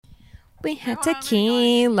We had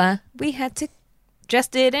tequila. We had to.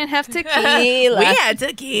 Just didn't have tequila. We had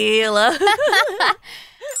tequila.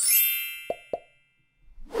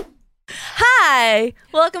 Hi,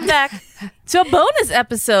 welcome back to a bonus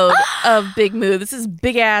episode of Big Mood. This is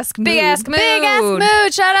Big Ass Mood. Big Ass Mood. Big ass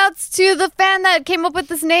mood. Shout outs to the fan that came up with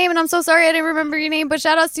this name, and I'm so sorry I didn't remember your name, but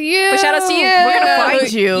shout outs to you. But shout outs to you. We're gonna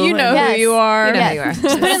find you. You know Yes. who you are. You know Yes. who you are.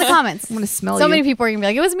 Just put it in the comments. I'm gonna smell So you. many people are gonna be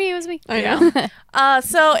like, it was me. I know.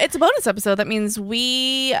 So it's a bonus episode. That means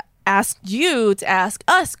we asked you to ask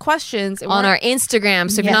us questions and On we're- our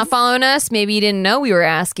Instagram. So if you're Yes. not following us, maybe you didn't know we were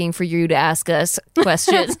asking for you to ask us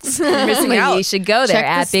questions. You're missing Maybe out. you should go there Check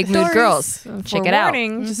at the Big Mood stories. Girls. Check it out.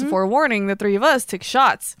 Just a forewarning, the three of us took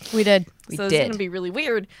shots. We did. We So it's did. gonna be really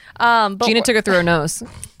weird. But Gina took it through her nose.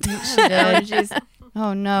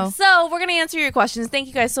 Oh no. So we're gonna answer your questions. Thank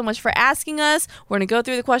you guys so much for asking us. We're gonna go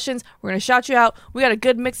through the questions. We're gonna shout you out. We got a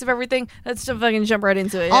good mix of everything. Let's just fucking jump right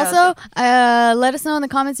into it. Yeah, Also, let us know in the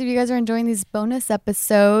comments if you guys are enjoying these bonus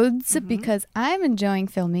episodes because I'm enjoying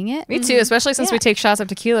filming it. Me too, especially since we take shots of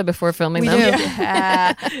tequila before filming We them. do.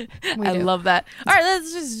 yeah. I do. love that. All right,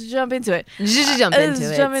 let's just jump into it. Just jump Let's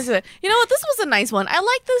into it. jump into it. You know what? This was a nice one. I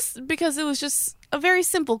like this because it was just a very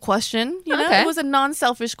simple question. You know, Okay. it was a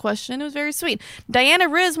non-selfish question. It was very sweet. Diana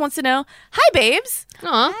Riz wants to know, "Hi, babes.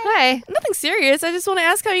 Aw, hi. Nothing serious. I just want to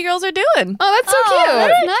ask how you girls are doing." Oh, that's so cute.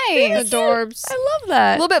 That's nice. Adorbs. I love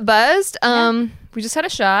that. A little bit buzzed. We just had a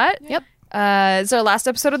shot. Yep. It's our last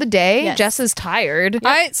episode of the day. Yes. Jess is tired.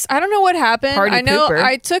 I don't know what happened. Party I know pooper.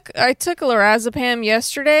 I took lorazepam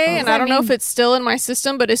yesterday, and I don't know if it's still in my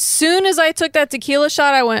system. But as soon as I took that tequila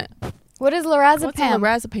shot, I went, What is What's a lorazepam?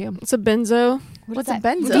 lorazepam? "It's a benzo." What's is a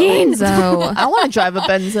that? benzo? Benzo. I want to drive a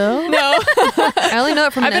benzo. No, I only know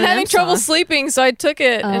it from I've been an having Eminem trouble song. sleeping, so I took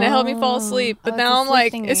it, and it helped me fall asleep. But Oh, now it's I'm a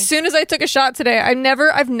like, sleeping as aid. soon as I took a shot today, I've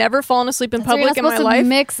never fallen asleep in So you're public not in my supposed to life.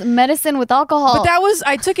 mix medicine with alcohol. But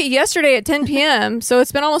I took it yesterday at 10 p.m. So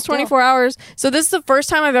it's been almost 24 hours. So this is the first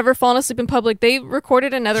time I've ever fallen asleep in public. They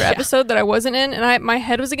recorded another episode that I wasn't in, and my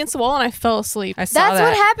head was against the wall, and I fell asleep. I saw That's that.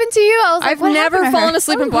 what happened to you. I was like, I've what never happened to her? fallen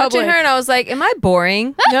asleep I was in watching public. her and I was like, am I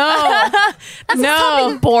boring? No,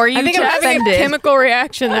 no. Bore you I think to I'm having a offended. chemical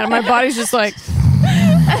reaction that my body's just like,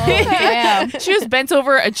 Yeah. She was bent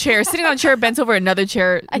over a chair, sitting on a chair, bent over another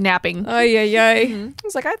chair, napping. ay, ay, ay. I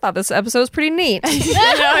was like, I thought this episode was pretty neat.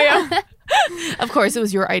 Yeah. Of course, it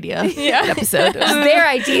was your idea. Yeah. Episode. It was their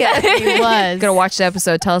idea. It was. Gonna watch the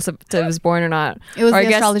episode. Tell us if it was boring or not. It was or I the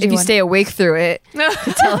guess astrology if you one. stay awake through it,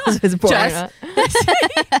 tell us if it's boring Jess. or not.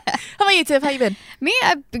 How about you, Tiff? How you been? Me,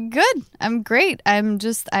 I'm good. I'm great. I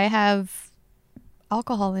have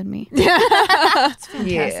alcohol in me. Fantastic.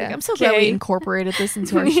 Yeah. I'm so glad we Okay. incorporated this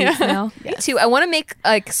into our sheets now. Me too. I want to make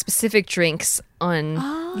like specific drinks on.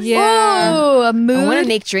 Yeah. Oh, a I mood. want to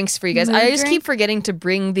make drinks for you guys. Mood I just drink? keep forgetting to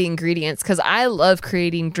bring the ingredients because I love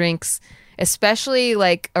creating drinks, especially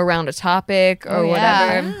like around a topic or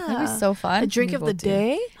whatever. Yeah. That'd be so A fun. drink of the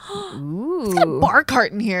day? Ooh. Bar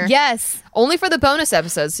cart in here. Yes. Only for the bonus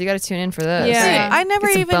episodes, so you got to tune in for those. Yeah. Dude, I never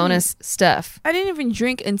Get some even bonus stuff. I didn't even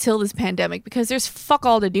drink until this pandemic because there's fuck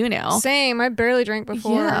all to do now. Same. I barely drank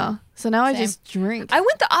before. Yeah. So now I Same. just drink. I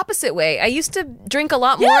went the opposite way. I used to drink a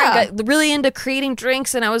lot more Yeah. and got really into creating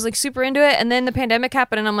drinks and I was like super into it. And then the pandemic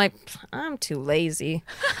happened and I'm like, I'm too lazy.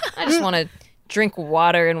 I just want to drink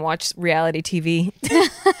water and watch reality TV.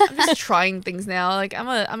 I'm just trying things now. Like I'm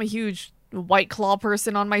a huge White Claw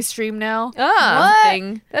person on my stream now. Ah,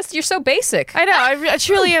 Thing. you're so basic. I know. I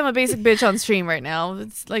truly am a basic bitch on stream right now.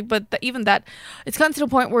 It's like, but even that, it's gotten to the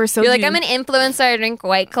point where so You're like, I'm an influencer. I drink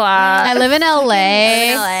White Claw. I live in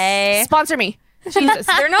LA. LA. sponsor me. Jesus,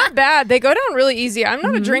 they're not bad. They go down really easy. I'm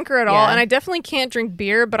not a drinker at all, Yeah. and I definitely can't drink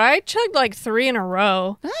beer, but I chugged like 3 in a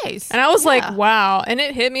row. Nice. And I was like, wow. And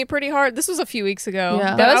it hit me pretty hard. This was a few weeks ago.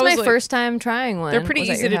 Yeah. But That I was my like, first time trying one. They're pretty Was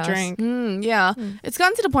at easy your to house. drink. Yeah. It's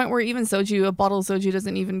gotten to the point where even soju, a bottle of soju,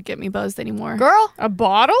 doesn't even get me buzzed anymore. Girl. A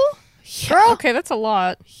bottle? Girl. Okay, that's a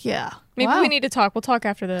lot. Yeah. Maybe Wow. we need to talk. We'll talk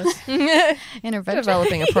after this. Intervention.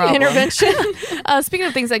 Developing a problem. Intervention. Speaking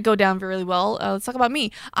of things that go down really well, let's talk about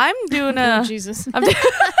me. I'm doing Oh, a. Jesus. I'm going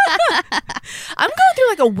through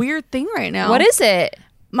like a weird thing right now. What is it?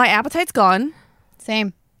 My appetite's gone.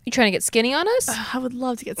 Same. You trying to get skinny on us? I would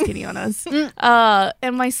love to get skinny on us.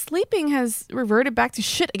 And my sleeping has reverted back to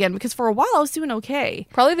shit again because for a while I was doing okay.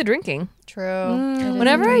 Probably the drinking. True.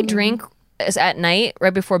 Whenever I drink is at night,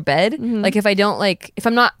 right before bed, like if I don't like, if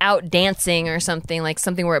I'm not out dancing or something, like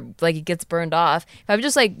something where like it gets burned off, if I'm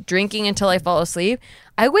just like drinking until I fall asleep,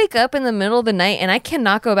 I wake up in the middle of the night and I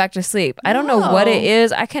cannot go back to sleep. I don't know what it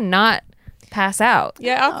is. I cannot pass out.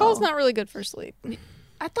 Yeah, alcohol's not really good for sleep.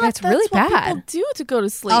 I thought That's really what bad. people do to go to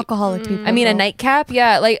sleep. Alcoholic people. I mean, a nightcap,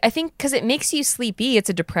 yeah. Like I think because it makes you sleepy, it's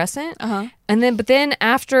a depressant. But then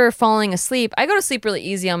after falling asleep, I go to sleep really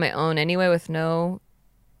easy on my own anyway with no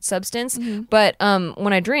substance. But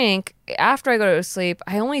when I drink, after I go to sleep,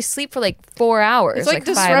 I only sleep for like 4 hours. It's like 5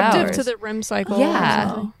 disruptive hours. to the REM cycle. Yeah.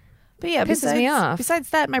 So. But yeah, Pisses me off. Besides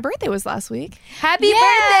that, my birthday was last week. Happy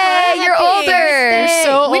birthday! You're older. Hey,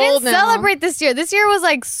 so we didn't old now. celebrate this year. This year was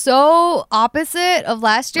like so opposite of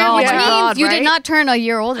last year, Oh which my means God, you right? did not turn a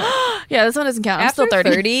year older. Yeah, this one doesn't count. I'm After still 30.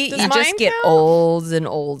 30, Does you just mine get count? old and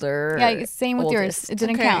older. Yeah, same with yours. Oldest. It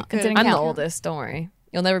didn't Okay, count. good. It didn't I'm count. the oldest. Don't worry.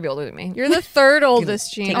 You'll never be older than me. You're the third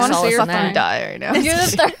oldest, Gene. take I want to solace say in something that. and die right now. You're the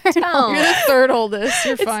third. You're the third oldest.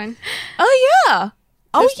 You're fine. Oh yeah.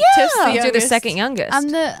 Oh Tiff's the yeah. You're the youngest. second youngest.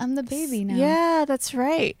 I'm the baby now. Yeah, that's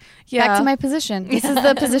right. Yeah. Back to my position. This is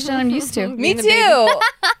the position I'm used to. Me being a too.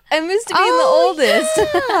 I'm used to being the oldest.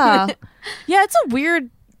 Yeah. Yeah, it's a weird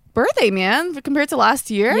birthday, man, compared to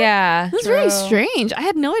last year. Yeah. It was very strange. I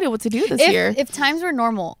had no idea what to do this year. If times were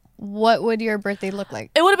normal, what would your birthday look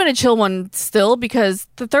like? It would have been a chill one still because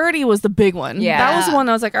the 30 was the big one. Yeah. That was the one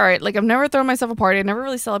I was like, all right, like I've never thrown myself a party. I never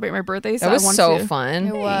really celebrate my birthday. So That was I want so to. fun.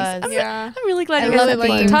 It was. Yeah. I'm really glad I you guys love had it.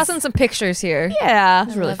 fun. Tossing some pictures here. Yeah.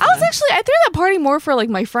 really I threw that party more for like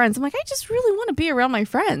my friends. I'm like, I just really want to be around my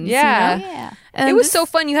friends. you Yeah. know? Yeah. And It was this- so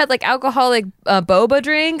fun. You had like alcoholic boba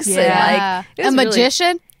drinks. Yeah. And, like, it a was really-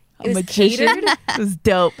 magician. it was magician. catered. It was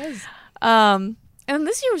dope. And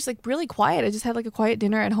this year was like really quiet. I just had like a quiet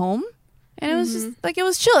dinner at home. And it was just like it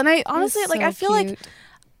was chill. And I honestly like I feel like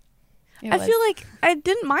I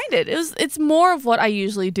didn't mind it. It's more of what I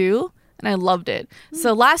usually do, and I loved it.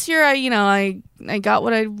 So last year I got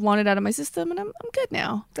what I wanted out of my system, and I'm good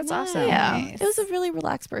now. That's awesome. Yeah, Nice. it was a really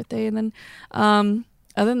relaxed birthday, and then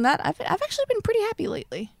other than that, I've actually been pretty happy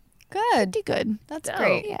lately. Good. Pretty good. That's Dope.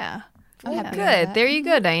 great. Yeah. I'm happy with Good. that. There you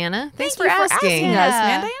go, Diana. Thanks Thank for you asking. us, Yeah.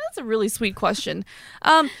 man. Diana, that's a really sweet question.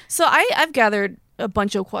 So I've gathered a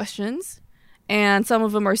bunch of questions. And some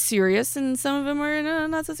of them are serious, and some of them are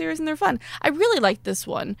not so serious, and they're fun. I really like this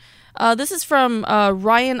one. This is from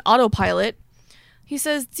Ryan Autopilot. He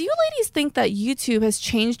says, "Do you ladies think that YouTube has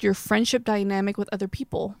changed your friendship dynamic with other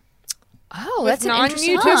people?" Oh, With that's an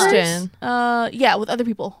interesting non-YouTubers? question. Yeah, with other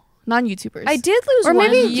people, non-YouTubers. I did lose or one.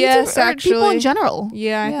 maybe Yes, YouTube, or people in actually. general.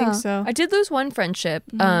 Yeah, I think so. I did lose one friendship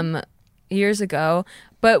years ago,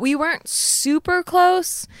 but we weren't super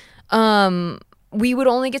close. We would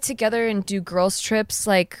only get together and do girls trips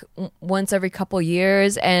like once every couple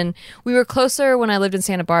years, and we were closer when I lived in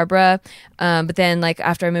Santa Barbara, but then like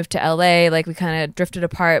after I moved to LA, like we kind of drifted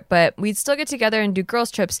apart, but we'd still get together and do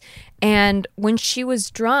girls trips. And when she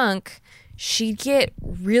was drunk, she'd get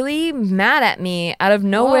really mad at me out of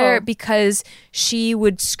nowhere because she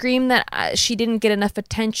would scream that she didn't get enough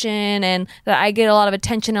attention and that I get a lot of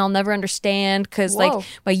attention and I'll never understand because like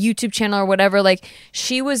my YouTube channel or whatever. Like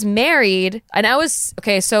she was married and I was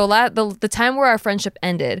okay. So the time where our friendship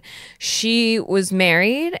ended, she was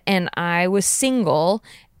married and I was single.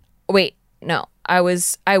 Wait, no. I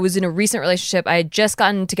was in a recent relationship. I had just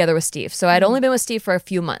gotten together with Steve. So I'd only been with Steve for a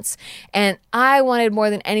few months. And I wanted more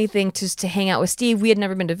than anything to hang out with Steve. We had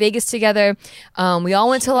never been to Vegas together. We all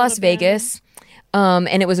went to Las Vegas.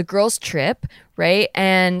 And it was a girls' trip, right?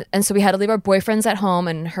 And so we had to leave our boyfriends at home,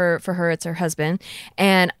 and for her, it's her husband.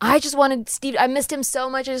 And I just wanted Steve. I missed him so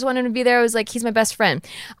much. I just wanted him to be there. I was like, he's my best friend.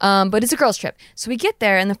 But it's a girls' trip. So we get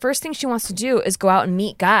there, and the first thing she wants to do is go out and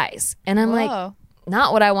meet guys. And I'm like,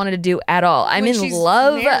 not what I wanted to do at all. I'm in she's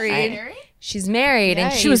love. married. She's married,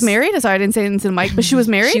 and She was married. Sorry, I didn't say it into the mic, but she was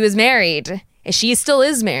married. She was married. She still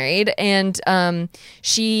is married, and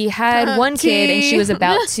she had one kid, and she was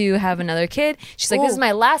about to have another kid. She's like, "This is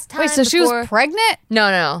my last time." Wait, so she was before-" pregnant?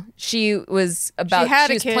 No. She was about. had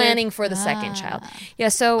She a was kid. planning for the second child. Yeah.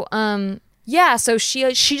 So yeah. So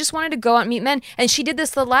she just wanted to go out and meet men, and she did this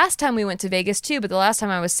the last time we went to Vegas too. But the last time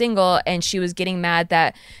I was single, and she was getting mad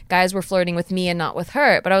that guys were flirting with me and not with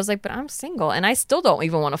her. But I was like, but I'm single, and I still don't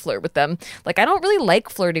even want to flirt with them. Like I don't really like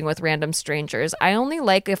flirting with random strangers. I only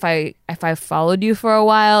like if I followed you for a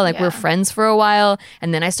while, like we're friends for a while,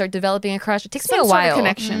 and then I start developing a crush. It takes me a Some sort of while.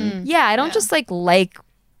 connection. Yeah, I don't just like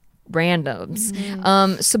randoms.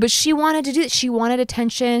 But she wanted to do it. She wanted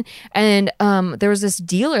attention, and there was this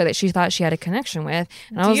dealer that she thought she had a connection with,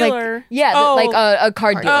 and I was Dealer? like, yeah, Oh. like a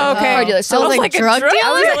car dealer. Oh, okay. Car dealer. So I was like, drug dealer?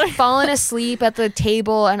 I was like falling asleep at the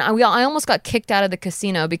table, and I almost got kicked out of the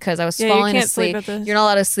casino because I was Yeah, you falling can't asleep. sleep at this. You're not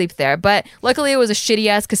allowed to sleep there, but luckily it was a shitty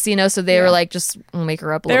ass casino, so they were like, just wake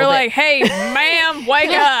her up a They're little like, "Hey, ma'am, wake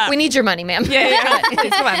bit. up." We need your money, ma'am.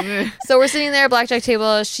 Come on. So we're sitting there at blackjack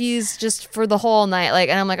table. She's just for the whole night, like,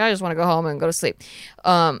 and I'm like, I just just want to go home and go to sleep.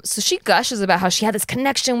 So she gushes about how she had this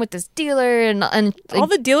connection with this dealer, and All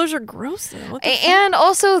the dealers are gross though. What the and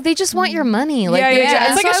also they just want your money. Like, Yeah, they're yeah,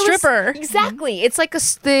 just- it's like so a I was- stripper. Exactly, it's like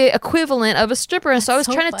the equivalent of a stripper. And so I was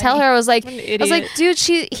so trying to tell funny. her, I was like, What an idiot. dude,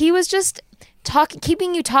 he was just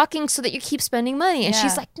keeping you talking so that you keep spending money. And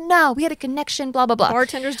she's Yeah. like, no, we had a connection, blah blah blah.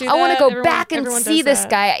 Bartenders do I want that. to go Everyone- back and everyone see does this that.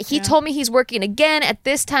 guy. He Yeah. told me he's working again at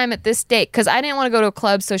this time at this date because I didn't want to go to a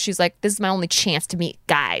club. So she's like, this is my only chance to meet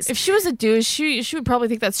guys. If she was a dude, she would probably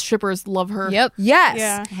think that strippers love her. Yep. Yes.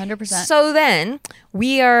 Yeah. 100%. So then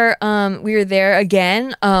we are there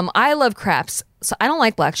again. I love craps. So I don't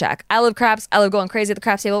like blackjack. I love craps. I love going crazy at the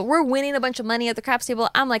craps table. We're winning a bunch of money at the craps table.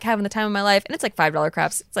 I'm like having the time of my life, and it's like $5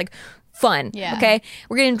 craps. It's like fun. Yeah. Okay.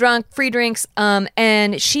 We're getting drunk, free drinks.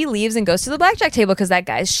 And she leaves and goes to the blackjack table because that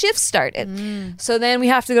guy's shift started. So then we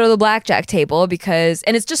have to go to the blackjack table and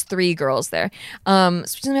it's just 3 girls there. So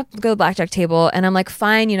we have to go to the blackjack table, and I'm like,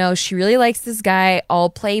 fine, she really likes this guy. I'll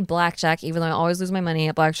play blackjack, even though I always lose my money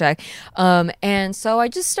at blackjack. And so I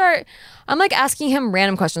just I'm like asking him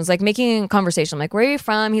random questions, like making conversation. I'm like, where are you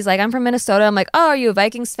from? He's like, I'm from Minnesota. I'm like, oh, are you a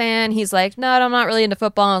Vikings fan? He's like, no, I'm not really into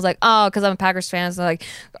football. I was like, oh, because I'm a Packers fan. So like,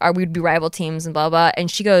 we'd be rival teams and blah, blah. And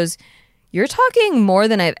she goes, you're talking more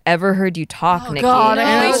than I've ever heard you talk, Nikki. God, and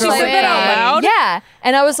I I know. was She like, said that out loud? Yeah.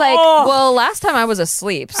 And I was like, Oh. well, last time I was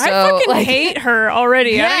asleep. So I fucking like, hate her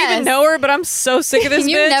already. I don't Yes. even know her, but I'm so sick of this Can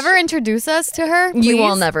you bitch. never introduce us to her? you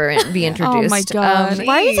will please? never be introduced. Oh my god!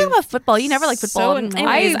 Why are you Please. talking about football? You never like football. So annoying.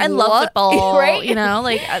 Anyways, I love What? football. Right?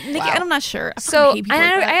 Like Nikki, I'm not sure. I So fucking hate people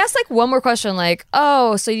and like that. I asked like one more question, like,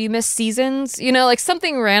 oh, so you miss seasons? Like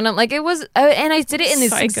something random. Like it was, and I did it in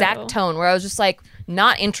this Psycho. exact tone where I was just like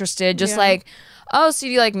not interested, just Yeah. like, oh, so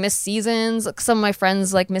you like miss seasons? Some of my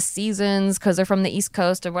friends like miss seasons because they're from the East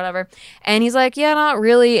Coast or whatever. And he's like, yeah, not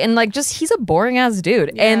really. And like, just he's a boring ass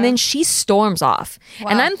dude. And then she storms off,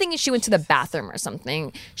 and I'm thinking she went to the bathroom or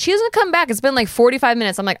something. She doesn't come back. It's been like 45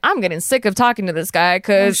 minutes. I'm like, I'm getting sick of talking to this guy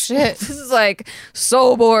because this is like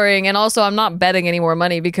so boring. And also, I'm not betting any more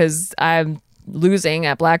money because I'm losing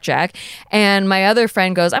at blackjack. And my other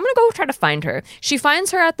friend goes, I'm gonna go try to find her. She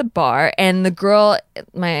finds her at the bar, and the girl,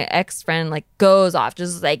 my ex-friend, like goes off,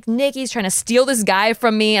 just like, Nikki's trying to steal this guy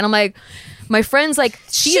from me. And I'm like, my friend's like,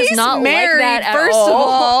 she is She's not married, like that at first all. of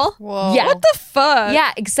all. Whoa. Yeah. What the fuck?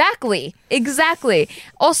 Yeah, exactly.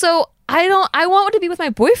 Also, I want to be with my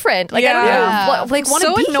boyfriend. Like, I don't Yeah. even, like want to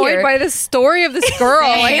So be annoyed here. by the story of this girl.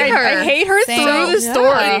 Like, hate I her. hate her Same. through the Yeah.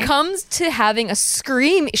 story. It comes to having a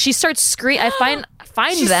scream. She starts screaming. I find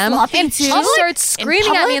them. sloppy And too? she Public? starts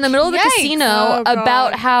screaming In at me in the middle of the Yikes. casino Oh, God.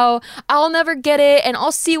 about how I'll never get it, and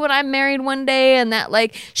I'll see when I'm married one day, and that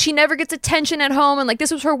like she never gets attention at home, and like this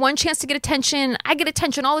was her one chance to get attention. I get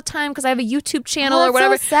attention all the time because I have a YouTube channel Oh, or that's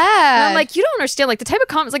whatever. so sad. And I'm like, you don't understand. Like the type of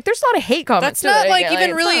comments, like there's a lot of hate comments. That's too not that I like get. even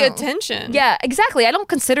it's really not- attention. Yeah, exactly. I don't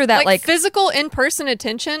consider that like physical in-person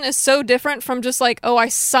attention is so different from just like, oh, I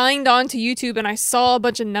signed on to YouTube and I saw a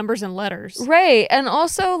bunch of numbers and letters. right. And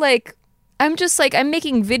also like I'm just like I'm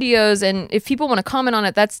making videos, and if people want to comment on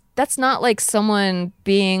it, that's not like someone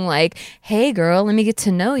being like, "Hey, girl, let me get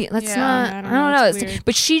to know you." That's Yeah, not. I I don't don't know, know. it's weird.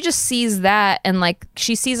 But she just sees that, and like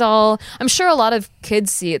she sees all. I'm sure a lot of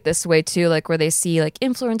kids see it this way too, like where they see like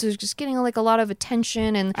influencers just getting like a lot of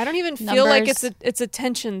attention, and I don't even feel like Numbers. it's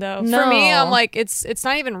attention though. No. For me, I'm like it's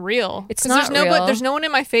not even real. It's 'Cause not real. There's no one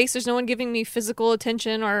in my face. There's no one giving me physical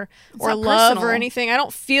attention or not love personal. or anything. I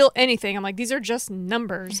don't feel anything. I'm like, these are just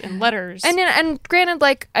numbers and letters. And granted,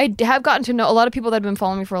 like I have gotten to know a lot of people that have been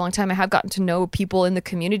following me for a long time. I have gotten to know people in the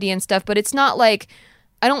community and stuff, but it's not like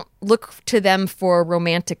I don't look to them for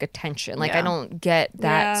romantic attention. Like I Yeah. don't get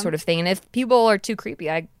that Yeah. sort of thing. And if people are too creepy,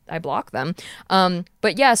 I block them.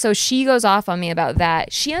 But yeah, so she goes off on me about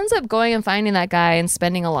that. She ends up going and finding that guy and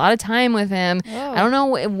spending a lot of time with him. I don't know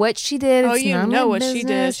what she did. oh, It's you none of know my what she did.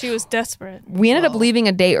 business. She was desperate. We ended up leaving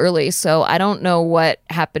a day early, so I don't know what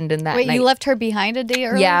happened in that Wait, night. you left her behind a day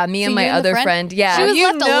early? Yeah, me So and my you the other friend. Yeah. She was You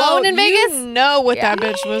left know- alone in Vegas? You know what that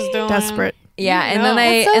bitch was doing. Desperate. Yeah, You and then know. I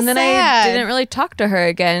That's so and then I sad. didn't really talk to her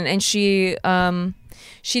again, and she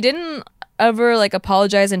didn't ever like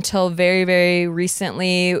apologize until very, very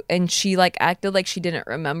recently, and she like acted like she didn't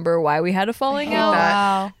remember why we had a falling Oh, out.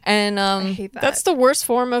 wow. And That's the worst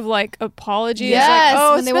form of like apology. Yes, It's like, oh,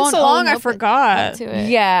 when it's they been won't so long, own I up forgot. to it.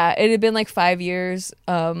 yeah, it had been like 5 years.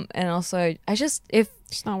 And also I just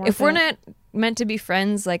It's not worth if we're it. not meant to be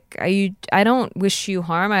friends, like I don't wish you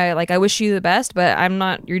harm. I wish you the best, but I'm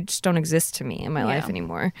not. You just don't exist to me in my life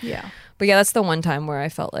anymore. Yeah. But yeah, that's the one time where I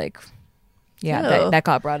felt like, yeah, Ew. that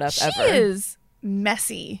got brought up She ever. is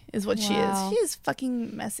messy is what she Wow. is. She is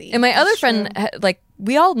fucking messy. And my other That's friend, like,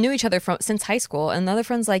 we all knew each other since high school, and the other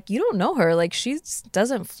friend's like, you don't know her. Like, she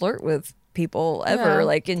doesn't flirt with people ever. Yeah.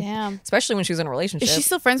 Like, Damn. especially when she was in a relationship. Is she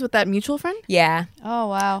still friends with that mutual friend? Yeah, Oh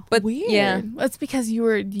wow. but Weird. yeah, That's because you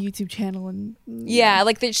were a YouTube channel and yeah,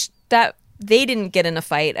 like that they didn't get in a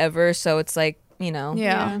fight ever, so it's like, you know,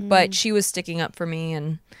 Yeah. But she was sticking up for me,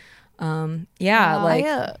 and yeah, Wow. like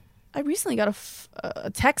I recently got a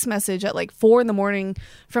text message at like 4 a.m.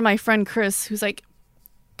 from my friend Chris, who's like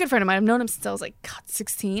a good friend of mine. I've known him since I was like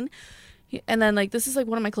 16. And then like this is like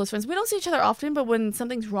one of my close friends. We don't see each other often, but when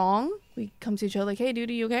something's wrong, we come to each other like, "Hey, dude,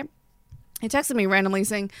 are you okay?" He texted me randomly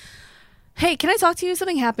saying, "Hey, can I talk to you?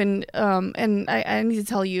 Something happened, and I need to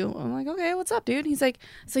tell you." I'm like, "Okay, what's up, dude?" He's like,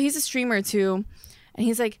 so he's a streamer too, and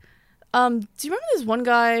he's like, "Do you remember this one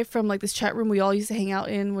guy from like this chat room we all used to hang out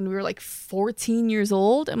in when we were like 14 years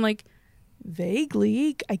old?" I'm like,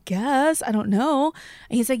 "Vaguely, I guess. I don't know."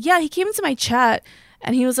 And he's like, "Yeah, he came into my chat,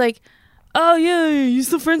 and he was like, 'Oh yeah, you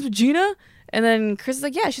still friends with Gina?'" And then Chris is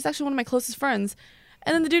like, "Yeah, she's actually one of my closest friends."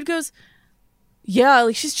 And then the dude goes, "Yeah,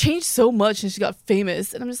 like she's changed so much since she got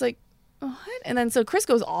famous." And I'm just like, "What?" And then so Chris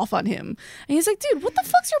goes off on him, and he's like, "Dude, what the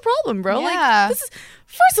fuck's your problem, bro? Yeah. Like, this is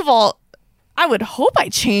first of all, I would hope I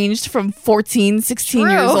changed from 14, 16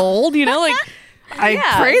 years True. old, you know, like I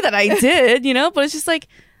Yeah. pray that I did, you know, but it's just like,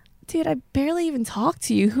 dude, I barely even talk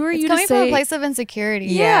to you. Who are It's you coming to say?" from a place of insecurity.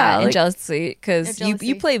 yeah, and like- jealousy, because Yeah, you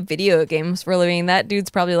jealousy. play video games for a living. That dude's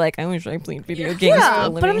probably like, I wish I played video games for a Yeah,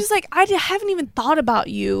 living. but I'm just like, haven't even thought about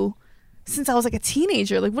you since I was like a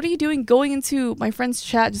teenager. Like, what are you doing going into my friend's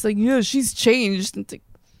chat just like, "Yeah, she's changed." And it's like,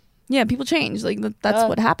 yeah, people change. Like, that's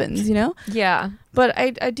what happens, you know? yeah, But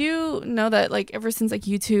I do know that, like, ever since, like,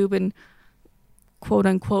 YouTube and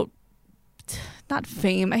quote-unquote, not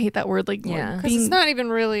fame, I hate that word, like, Yeah. Because it's not even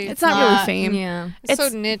really. it's not really not- fame. yeah. It's so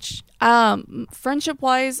it's- niche.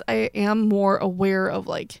 Friendship-wise, I am more aware of,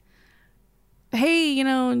 like, hey, you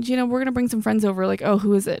know, Gina, we're going to bring some friends over. Like, oh,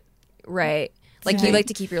 who is it? Right. Like, you Right. like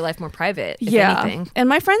to keep your life more private, if Yeah. anything. And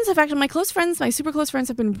my friends have actually, my close friends, my super close friends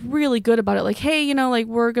have been really good about it. Like, hey, you know, like,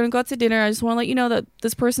 we're going to go out to dinner. I just want to let you know that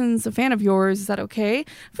this person's a fan of yours. Is that okay?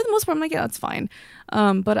 For the most part, I'm like, yeah, that's fine.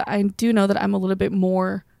 But I do know that I'm a little bit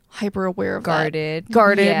more hyper aware of Guarded.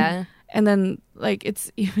 Guarded. Yeah. And then, like,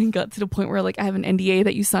 it's even got to the point where, like, I have an NDA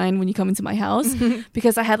that you sign when you come into my house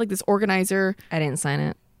because I had, like, this organizer. I didn't sign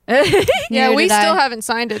it. Yeah, Neither we did still I. haven't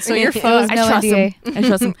signed it, so you're It was fucked. I no trust NDA. him. I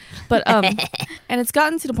trust him. But and it's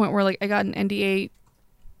gotten to the point where like I got an NDA,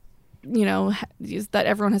 you know, that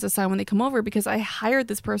everyone has to sign when they come over because I hired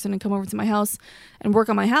this person to come over to my house and work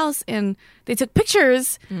on my house, and they took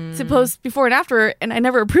pictures to post before and after, and I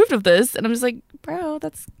never approved of this, and I'm just like, bro,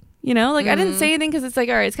 that's, you know, like I didn't say anything because it's like,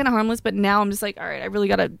 all right, it's kind of harmless, but now I'm just like, all right, I really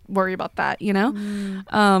got to worry about that, you know.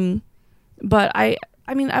 But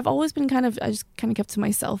I mean, I've always been I just kind of kept to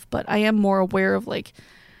myself, but I am more aware of like,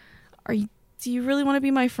 do you really want to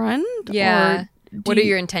be my friend? Yeah. Or What are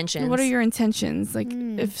your intentions? What are your intentions? Like,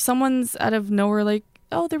 if someone's out of nowhere, like,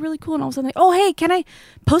 oh, they're really cool, and all of a sudden, like, oh, hey, can I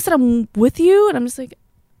post that I'm with you? And I'm just like,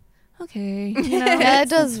 okay, you know, Yeah, it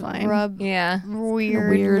it's does fine. rub Yeah.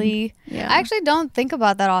 weirdly. Yeah. I actually don't think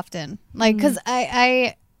about that often. Like, because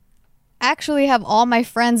I actually have all my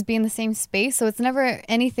friends be in the same space, so it's never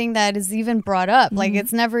anything that is even brought up. Like,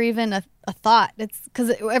 it's never even a thought. It's because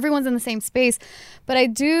everyone's in the same space. But I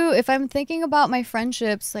do, if I'm thinking about my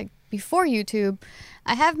friendships, like before YouTube,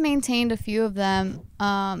 I have maintained a few of them,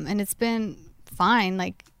 and it's been fine.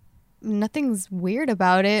 Like, nothing's weird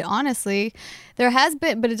about it, honestly. There has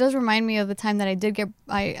been, but it does remind me of the time that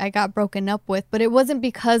I got broken up with, but it wasn't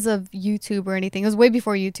because of YouTube or anything. It was way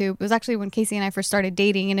before YouTube. It was actually when Casey and I first started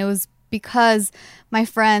dating, and it was because my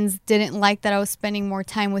friends didn't like that I was spending more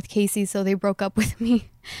time with Casey, so they broke up with me.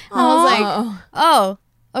 And I was like, oh,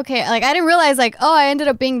 okay. Like, I didn't realize, like, oh, I ended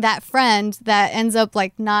up being that friend that ends up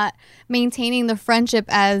like not maintaining the friendship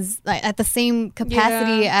as like at the same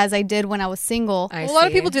capacity as I did when I was single. I A lot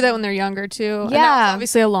of see. people do that when they're younger too. And that Yeah. was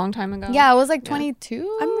obviously a long time ago. Yeah, I was like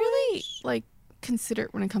 22. I'm really like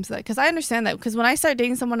considerate when it comes to that because I understand that because when I start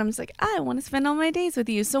dating someone, I'm just like, I want to spend all my days with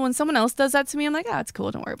you. So when someone else does that to me, I'm like, it's cool,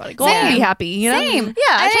 don't worry about it. Go out and Same. be happy, you know? Same. Yeah,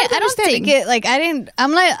 I don't take it like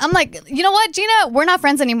I'm like, you know what, Gina, we're not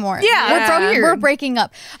friends anymore. Yeah, we're, weird. we're breaking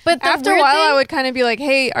up. But the After a weird while, thing- I would kind of be like,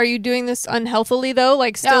 "Hey, are you doing this unhealthily though?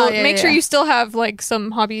 Like, still yeah, make sure yeah. you still have like some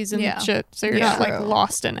hobbies and Yeah. shit, so you're Yeah. not like True.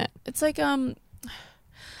 lost in it." It's like I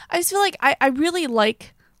just feel like I really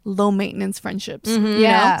like low maintenance friendships. You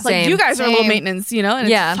Yeah. know? Like Same. you guys are low Same. maintenance, you know, and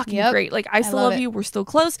Yeah. it's fucking Yep. great. Like I still love love it. you. We're still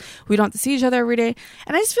close. We don't have to see each other every day.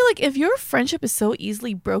 And I just feel like if your friendship is so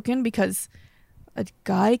easily broken because a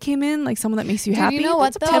guy came in, like someone that makes you Dude, happy. you know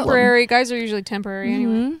what, that's a though? problem. Temporary. Guys are usually temporary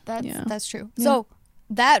anyway. Mhm. That's true. Yeah. So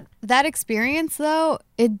that experience though,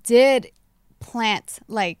 it did plant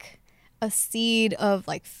like a seed of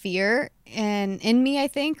like fear in me, I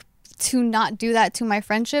think, to not do that to my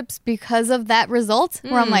friendships because of that result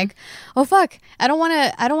where I'm like, oh fuck, I don't want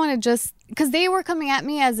to just, because they were coming at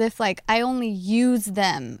me as if like I only used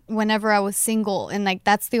them whenever I was single and like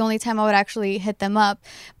that's the only time I would actually hit them up.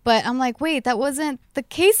 But I'm like, wait, that wasn't the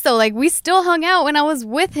case though. Like we still hung out when I was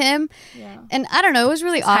with him. And I don't know, it was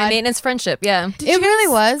really High odd. maintenance friendship. Yeah. Did It you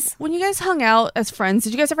really guys- was. When you guys hung out as friends,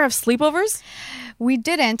 did you guys ever have sleepovers? We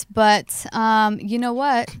didn't, but you know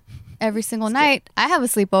what? Every single night I have a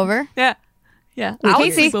sleepover. Yeah. Yeah. With I would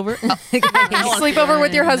Casey. sleep over. Sleepover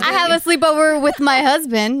with your husband. I have a sleepover with my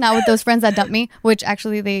husband, not with those friends that dumped me, which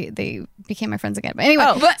actually they became my friends again. But anyway,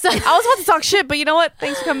 I was about to talk shit, but you know what?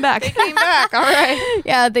 Thanks for coming back. Came back. All right.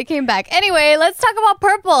 yeah, they came back. Anyway, let's talk about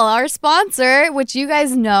Purple, our sponsor, which you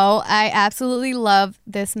guys know I absolutely love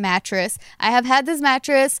this mattress. I have had this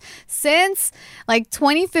mattress since like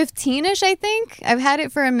 2015-ish, I think. I've had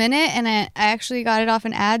it for a minute, and I actually got it off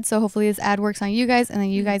an ad, so hopefully this ad works on you guys, and then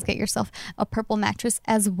you guys get yourself a Purple mattress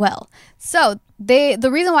as well. So the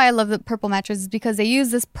reason why I love the Purple mattress is because they use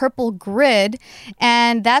this purple grid,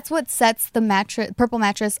 and that's what sets the Purple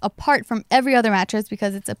mattress apart from every other mattress,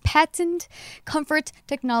 because it's a patent comfort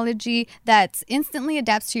technology that instantly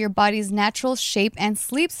adapts to your body's natural shape and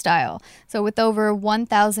sleep style. So with over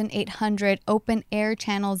 1,800 open air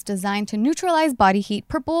channels designed to neutralize body heat,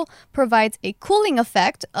 Purple provides a cooling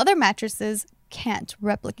effect other mattresses can't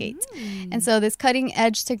replicate. And so this cutting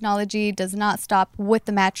edge technology does not stop with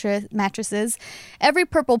the mattresses. Every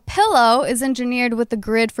Purple pillow is engineered with the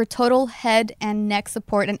grid for total head and neck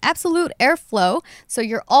support and absolute airflow, so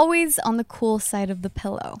you're always on the cool side of the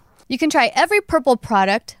pillow. You can try every Purple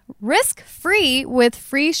product risk-free with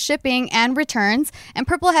free shipping and returns, and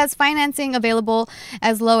Purple has financing available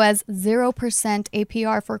as low as 0%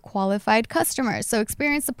 APR for qualified customers. So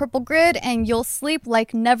experience the Purple grid and you'll sleep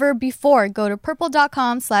like never before. Go to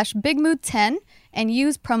purple.com/bigmood10 and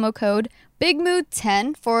use promo code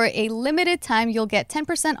BigMood10 for a limited time. You'll get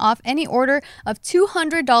 10% off any order of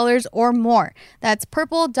 $200 or more. That's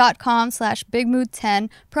purple.com/BigMood10,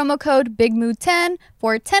 promo code BigMood10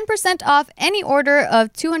 for 10% off any order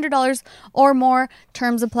of $200 or more.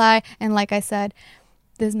 Terms apply. And like I said,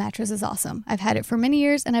 this mattress is awesome. I've had it for many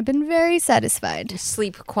years and I've been very satisfied.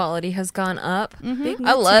 Sleep quality has gone up.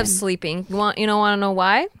 I love sleeping. You want to know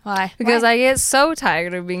why? Why? Because I get so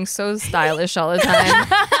tired of being so stylish all the time.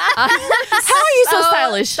 How are you so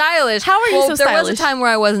stylish? Stylish. How are you so There was stylish? a time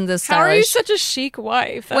where I wasn't this How are you stylish. such a chic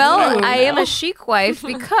wife? That's what Well, wanna I am know. a chic wife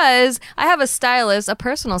because I have a stylist, a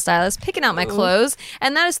personal stylist, picking out my clothes,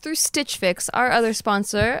 and that is through Stitch Fix, our other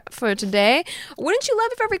sponsor for today. Wouldn't you love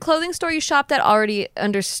if every clothing store you shopped at already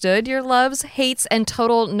understood your loves, hates, and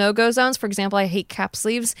total no-go zones? For example, I hate cap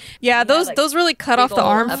sleeves. Yeah, those really cut off the big ol'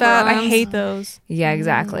 arm upper fat. I arms. hate those. Yeah,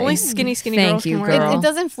 exactly. Only skinny Thank girls you, can wear girl. them. It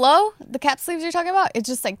doesn't flow? The cap sleeves you're talking about? It's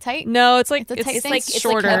just like tight? No, it's like It's a tight it's thing? like It's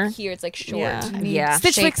shorter. Like up here, it's like short. Yeah. Yeah.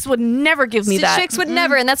 Stitch shape. Fix would never give me Stitch that. Fix would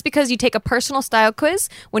never, and that's because you take a personal style quiz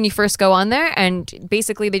when you first go on there, and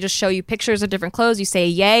basically they just show you pictures of different clothes. You say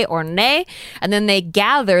yay or nay, and then they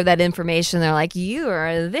gather that information. They're like, you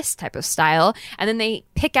are this type of style, and then they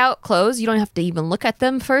pick out clothes. You don't have to even look at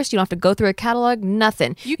them first. You don't have to go through a catalog.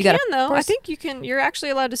 Nothing. You gotta can though. I first- think you can. You're actually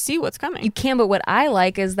allowed to see what's coming. you can, but what I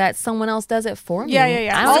like is that someone else does it for me. Yeah.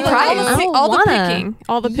 I All don't the, know. all the, I don't all the wanna. picking.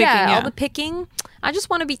 All the picking. Yeah, Yeah, all the picking. I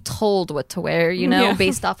just want to be told what to wear, you know, Yeah.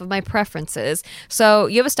 based off of my preferences. So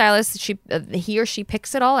you have a stylist, he or she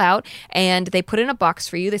picks it all out, and they put it in a box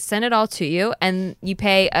for you. They send it all to you, and you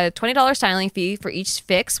pay a $20 styling fee for each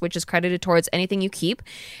fix, which is credited towards anything you keep.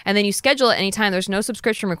 And then you schedule it anytime. There's no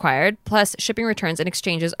subscription required. Plus, shipping, returns, and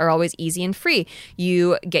exchanges are always easy and free.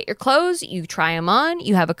 You get your clothes, you try them on,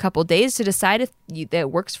 you have a couple days to decide if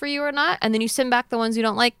that works for you or not, and then you send back the ones you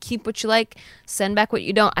don't like, keep what you like, send back what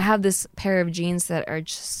you don't. I have this pair of jeans that are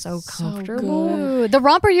just so comfortable. Ooh, the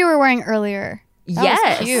romper you were wearing earlier. That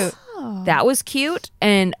Yes. was cute. That was cute.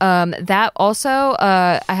 And that also,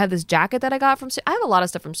 I have this jacket that I got from, I have a lot of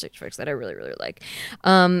stuff from Stitch Fix that I really, really like.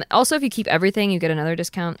 Also, if you keep everything, you get another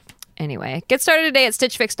discount. Anyway, get started today at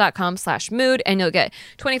stitchfix.com/mood, and you'll get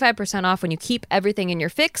 25% off when you keep everything in your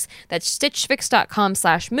fix. That's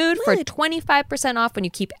stitchfix.com/mood for 25% off when you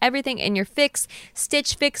keep everything in your fix.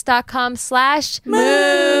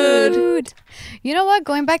 Stitchfix.com/mood. You know what?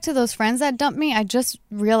 Going back to those friends that dumped me, I just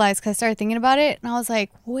realized because I started thinking about it, and I was like,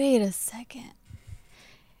 wait a second.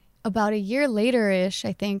 About a year later-ish,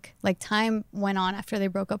 I think, like time went on after they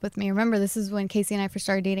broke up with me. Remember, this is when Casey and I first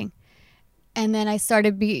started dating. And then I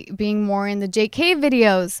started being more in the JK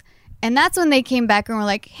videos. And that's when they came back and were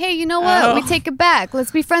like, hey, you know what? We take it back.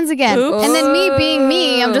 Let's be friends again. Oops. And then me being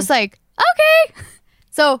me, I'm just like, okay.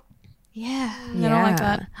 So, yeah. I don't like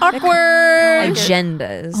that. Awkward.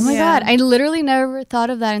 Agendas. Oh my Yeah. God. I literally never thought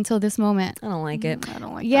of that until this moment. I don't like it. I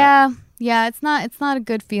don't like that. Yeah. It's not a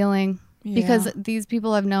good feeling because Yeah. these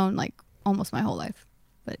people I've known like almost my whole life.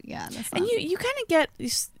 But yeah, that's not. And you kind of get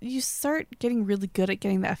you start getting really good at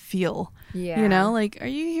getting that feel. Yeah. You know, like, are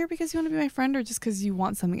you here because you want to be my friend or just because you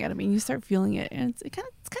want something out of me? And you start feeling it, and it's kind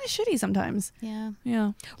of shitty sometimes. Yeah.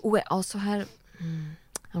 Yeah. Oh, I also had.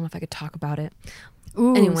 I don't know if I could talk about it.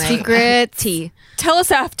 Ooh, Anyway. secrets. Tea. Tell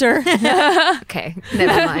us after. Okay,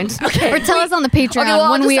 never mind. Okay. Or tell us on the Patreon Okay,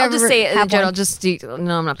 well, when I'll just say it in have general. one. Just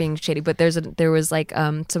no, I'm not being shady, but there was like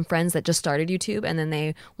some friends that just started YouTube, and then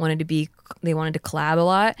they wanted to collab a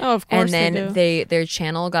lot. Oh, of course And they then do. their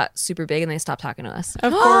channel got super big, and they stopped talking to us.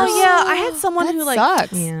 Of course. Oh yeah, I had someone That who like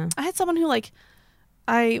sucks. Yeah. I had someone who like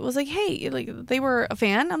I was like, hey, like they were a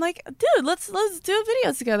fan. I'm like, dude, let's do a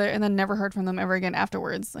video together, and then never heard from them ever again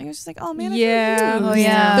afterwards. Like, I was just like, oh man, I feel Yeah. used. Oh,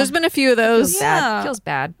 yeah. There's been a few of those. Feels Yeah. bad. Feels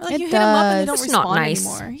bad. Or, like It you hit them up and they does. don't It's not respond nice.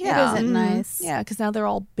 anymore. It Yeah, isn't nice. yeah, because now they're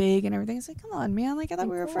all big and everything. It's like, come on, man. Like I thought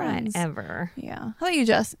we were friends. Ever. Yeah. How about you,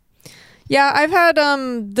 Jess? Yeah, I've had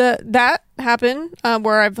that happen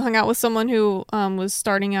where I've hung out with someone who was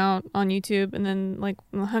starting out on YouTube, and then like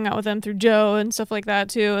hung out with them through Joe and stuff like that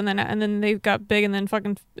too, and then they got big and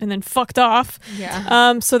then fucked off.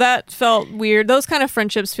 Yeah. So that felt weird. Those kind of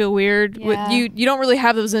friendships feel weird. Yeah. You don't really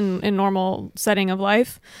have those in normal setting of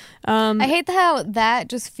life. I hate how that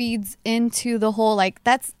just feeds into the whole like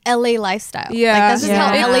that's LA lifestyle. Yeah. like, that's just Yeah.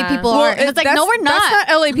 how LA people Well, are. And it's like, no, we're not. That's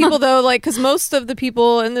not LA people though, like because most of the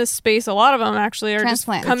people in this space, a lot of them actually are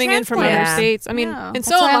Transplant. just coming in from other Transplant. states. I mean, Yeah. and That's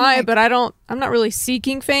so why am I'm I, like- but I'm not really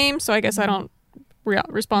seeking fame, so I guess I don't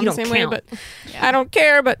respond You the don't same way. count. But I don't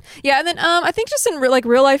care. But yeah, and then I think just in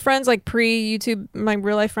real life friends, like pre YouTube, my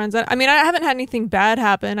real life friends. I mean, I haven't had anything bad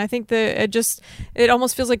happen. I think that it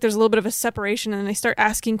almost feels like there's a little bit of a separation, and they start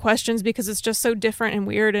asking questions because it's just so different and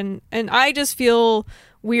weird, and I just feel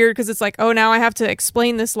weird because it's like, oh, now I have to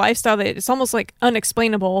explain this lifestyle that it's almost like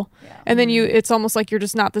unexplainable, and then it's almost like you're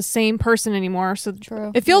just not the same person anymore. So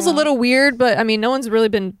True. it feels a Yeah. little weird, but I mean, no one's really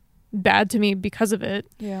been bad to me because of it.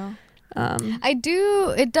 Yeah.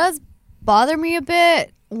 It does bother me a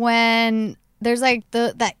bit when there's like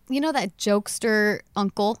that jokester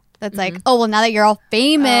uncle that's like, oh well, now that you're all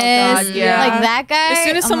famous, God, yeah. like that guy. As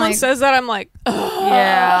soon as I'm someone like, says that, I'm like, oh.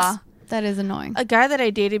 Yeah. that is annoying. A guy that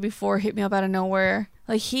I dated before hit me up out of nowhere.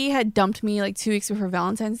 Like he had dumped me like 2 weeks before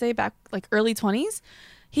Valentine's Day, back like early 20s.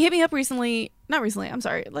 He hit me up like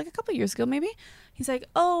a couple years ago maybe. He's like,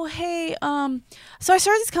 oh hey, so I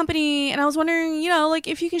started this company and I was wondering, like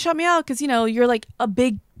if you can shout me out because you're like a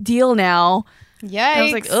big deal now. Yikes! And I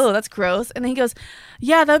was like, oh, that's gross. And then he goes,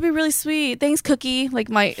 yeah, that'd be really sweet. Thanks, Cookie. Like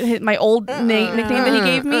my old nickname that he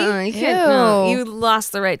gave me. You can't. No, Ew. you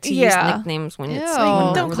lost the right to Yeah. use nicknames when it's Ew. when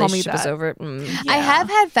the Don't call me relationship is that. over. I have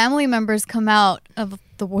had family members come out of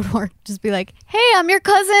the woodwork, just be like, hey, I'm your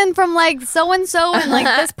cousin from like so and so and like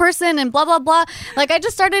this person and blah blah blah. Like I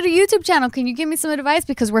just started a YouTube channel. Can you give me some advice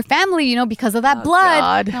because we're family, because of that blood.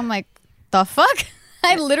 God. And I'm like, the fuck?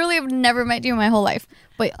 I literally have never met you in my whole life,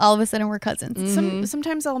 but all of a sudden we're cousins.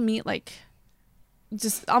 Sometimes I'll meet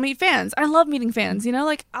I'll meet fans. I love meeting fans,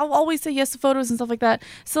 like I'll always say yes to photos and stuff like that.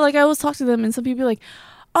 So like I always talk to them and some people are like,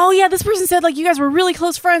 oh yeah, this person said like you guys were really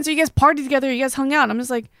close friends or you guys partied together, you guys hung out. I'm just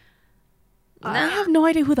like, I have no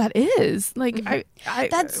idea who that is. Like I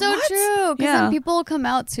That's so what? true. Because Yeah. then people come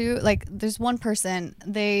out too. Like, there's one person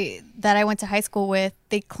that I went to high school with.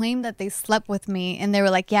 They claimed that they slept with me, and they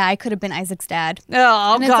were like, "Yeah, I could have been Isaac's dad."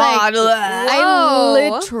 Oh And it's God. like, I Whoa.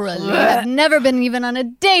 literally have never been even on a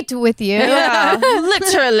date with you. Yeah,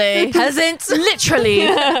 literally. Peasant. Literally.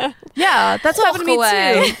 Yeah, that's what happened to me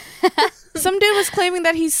away. too. Some dude was claiming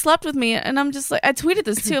that he slept with me, and I'm just like, I tweeted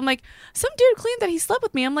this too. I'm like, some dude claimed that he slept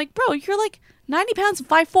with me. I'm like, bro, you're like 90 pounds and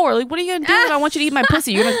 5'4". Like, what are you gonna do if I want you to eat my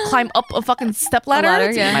pussy? You're gonna climb up a fucking step ladder,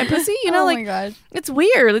 ladder, to yeah. eat my pussy? Oh like, my God. it's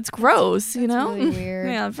weird. It's gross. really weird.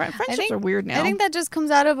 Yeah, friendships think- are weird now. I think that just comes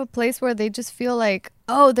out of a place where they just feel like,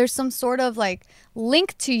 oh, there's some sort of like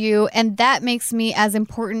link to you, and that makes me as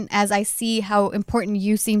important as I see how important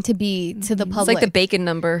you seem to be to the It's public. like the bacon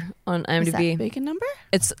number on IMDb. Bacon number?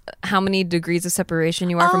 It's how many degrees of separation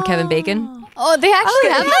you are from Kevin Bacon. oh, they actually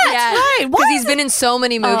have that. That's right. Because he's been in so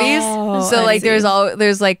many movies. Oh, so I like see.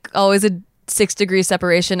 there's like always a 6 degree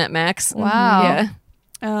separation at max. Wow.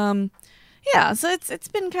 Yeah. Yeah, so it's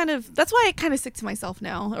been kind of, that's why I kind of stick to myself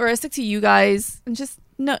now, or I stick to you guys and just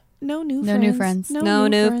no new No friends. new friends. No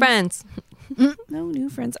new friends. No new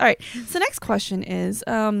friends. All right. So next question is,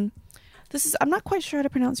 this is, I'm not quite sure how to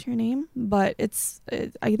pronounce your name, but it's,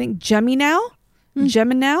 I think Geminow.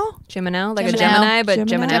 Geminow, like a Geminow. Gemini, but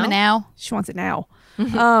Gemini. Geminow. Now. She wants it now.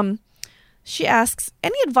 She asks,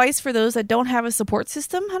 any advice for those that don't have a support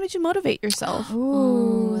system? How did you motivate yourself?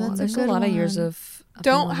 Ooh, that's There's a good a lot of one. years of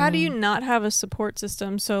How do you not have a support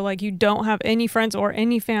system? So like you don't have any friends or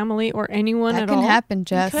any family or anyone That at can all? happen, It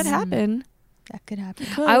Jess. could happen. That could happen.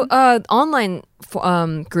 Online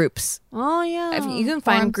groups. Oh yeah. You can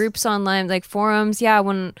find Forums. groups online, like forums. Yeah,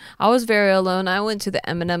 when I was very alone, I went to the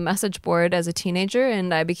Eminem message board as a teenager,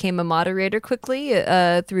 and I became a moderator quickly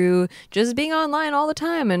through just being online all the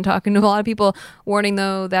time and talking to a lot of people. Warning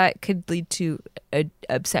though, that could lead to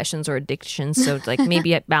obsessions or addictions. So like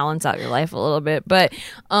maybe balance out your life a little bit. But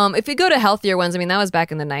if you go to healthier ones, I mean that was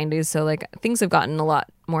back in the 90s, so like things have gotten a lot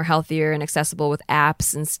more healthier and accessible with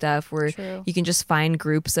apps and stuff where True. you can just find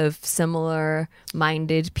groups of similar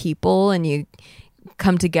minded people and you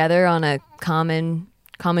come together on a common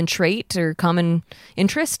trait or common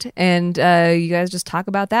interest, and you guys just talk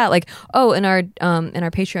about that. Like, in our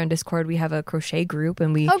Patreon Discord we have a crochet group,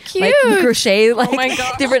 and we Oh, cute. like we crochet like my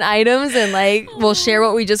God. different items, and like we'll share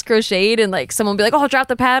what we just crocheted, and like someone will be like, oh, drop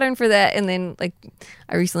the pattern for that, and then like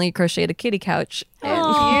I recently crocheted a kitty couch. And,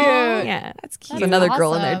 Cute. yeah, That's cute. there's another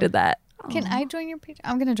girl in there awesome. did that. Can I join your Patreon?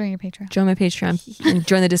 I'm gonna join your Patreon. Join my Patreon and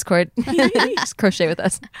join the Discord. Just crochet with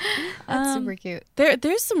us. That's super cute.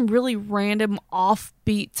 There's some really random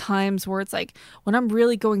offbeat times where it's like when I'm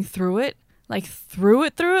really going through it, like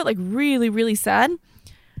like really, really sad.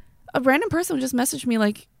 A random person would just message me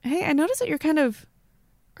like, hey, I noticed that you're kind of,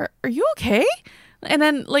 are you okay? And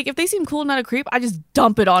then like if they seem cool and not a creep, I just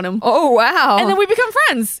dump it on them. Oh wow! And then we become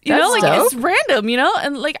friends, you know, That's like it's dope. random, you know.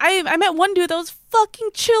 And like I met one dude that was fucking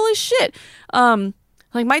chill as shit.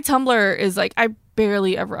 Like my Tumblr is like I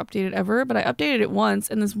barely ever updated ever, but I updated it once,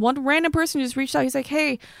 and this one random person just reached out. He's like,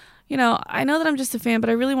 hey, you know, I know that I'm just a fan, but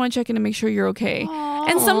I really want to check in to make sure you're okay.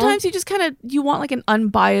 And sometimes you just kind of you want like an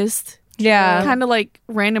unbiased, yeah, kind of like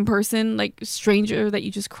random person, like stranger that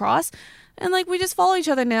you just cross. And like we just follow each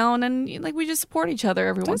other now, and then like we just support each other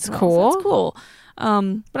every once in a while. So that's cool.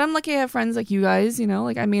 But I'm lucky I have friends like you guys. You know,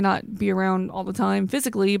 like I may not be around all the time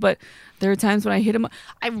physically, but there are times when I hit him.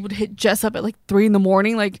 I would hit Jess up at like 3 a.m.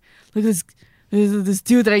 Like look at this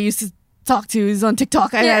dude that I used to talk to. He's on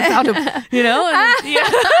TikTok. I found him. You know, and, yeah.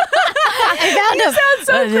 I found him. Sounds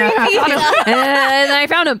so creepy. and I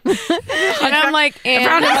found him. And I'm like, and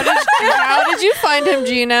how did you find him,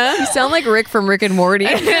 Gina? You sound like Rick from Rick and Morty.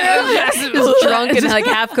 Just drunk and like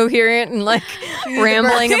half coherent and like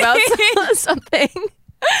rambling about something.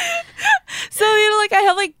 So you know, like I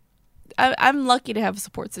have like I'm lucky to have a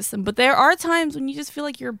support system, but there are times when you just feel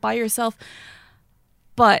like you're by yourself.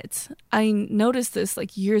 But I noticed this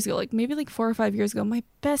like years ago, like maybe like 4 or 5 years ago. My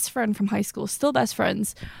best friend from high school, still best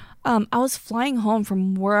friends. I was flying home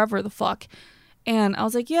from wherever the fuck, and I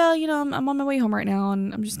was like, yeah, you know, I'm on my way home right now,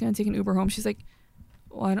 and I'm just gonna take an Uber home. She's like,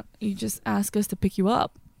 why don't you just ask us to pick you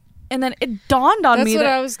up? And then it dawned on That's me what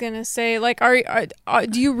that I was gonna say. Like, are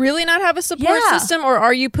do you really not have a support Yeah. system, or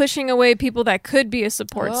are you pushing away people that could be a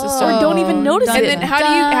support system? or don't even notice And it. then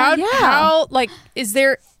how Yeah. how like is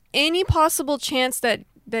there any possible chance that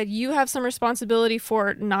you have some responsibility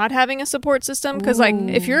for not having a support system? Because like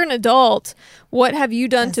if you're an adult, what have you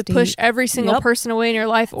done That's to push deep. every single Yep. person away in your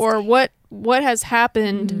life, or what has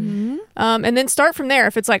happened? And then start from there.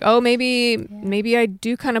 If it's like, oh, maybe I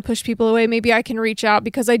do kind of push people away, maybe I can reach out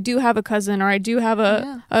because I do have a cousin or I do have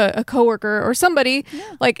a coworker or somebody.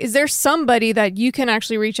 Like, is there somebody that you can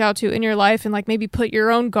actually reach out to in your life and like maybe put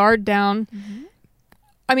your own guard down?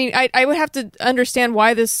 I mean, I would have to understand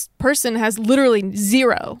why this person has literally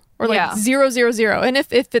zero or like Yeah. 0, 0, 0. And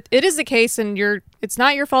if it is the case and it's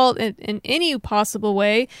not your fault in any possible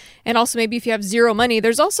way, and also maybe if you have zero money,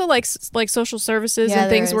 there's also like social services and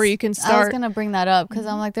things where you can I was start. gonna bring that up because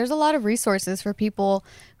I'm like, there's a lot of resources for people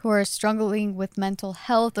who are struggling with mental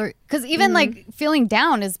health, or because even like feeling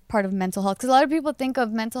down is part of mental health. Because a lot of people think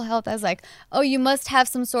of mental health as like, oh, you must have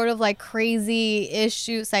some sort of like crazy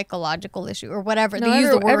issue, psychological issue, or whatever. No, they use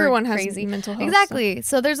the word everyone has crazy. mental health, Exactly.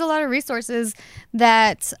 So there's a lot of resources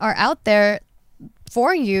that are out there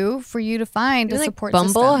for you to find a Like support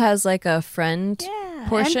Bumble system. has like a friend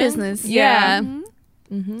portion. and business. Yeah.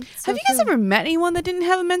 Have you guys ever met anyone that didn't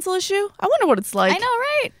have a mental issue? I wonder what it's like. I know,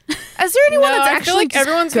 right? Is there anyone No, that's I actually feel like just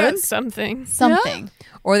everyone's good? got something. Something.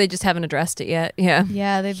 Or they just haven't addressed it yet. Yeah.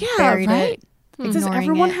 Yeah, they've Yeah, buried right. it. Does ignoring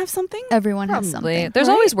everyone it. have something? Everyone has Probably. something. There's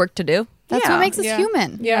Right? always work to do. That's Yeah. what makes us Yeah.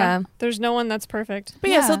 human. Yeah. Yeah. There's no one that's perfect. But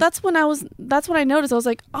yeah, so Yeah. that's when I noticed. I was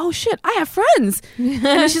like, oh shit, I have friends. And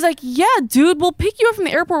then she's like, yeah, dude, we'll pick you up from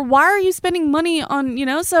the airport. Why are you spending money on,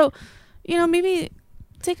 so, maybe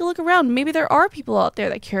take a look around. Maybe there are people out there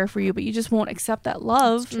that care for you, but you just won't accept that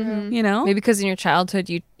love, Maybe because in your childhood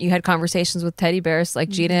you had conversations with teddy bears like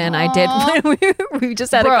Gina and I did when we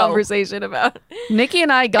just had Bro. a conversation about. Nikki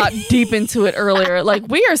and I got deep into it earlier. Like,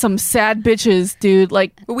 we are some sad bitches, dude.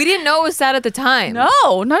 Like, But we didn't know it was sad at the time.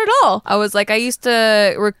 no, not at all. I was like, I used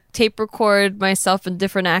to tape record myself in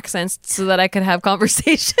different accents so that I could have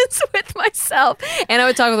conversations with myself. And I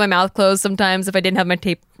would talk with my mouth closed sometimes if I didn't have my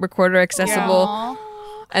tape recorder accessible.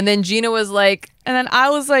 And then Gina was like, And then I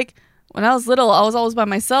was like, when I was little, I was always by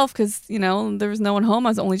myself because, there was no one home. I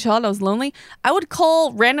was the only child. I was lonely. I would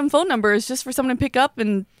call random phone numbers just for someone to pick up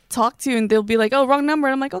and talk to, and they'll be like, oh, wrong number.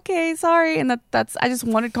 And I'm like, okay, sorry. And that's I just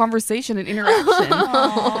wanted conversation and interaction.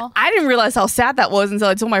 I didn't realize how sad that was until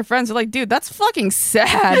I told my friends. They're like, dude, that's fucking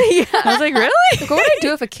sad. I was like, really? what would I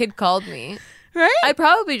do if a kid called me? Right? I'd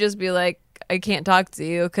probably just be like, I can't talk to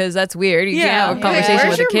you because that's weird. You can't have a Yeah. conversation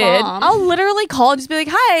Where's with a your kid. mom? I'll literally call and just be like,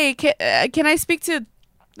 hi, can I speak to,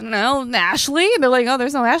 I don't know, Ashley? And they're like, oh,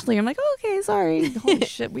 there's no Ashley. I'm like, oh, okay, sorry. Holy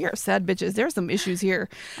shit, we are sad bitches. There's some issues here.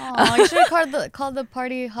 Oh, you should have called the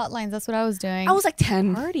party hotlines. That's what I was doing. I was like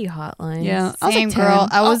 10. Party hotlines. Yeah. I was Same like 10. girl.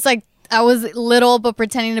 I was little, but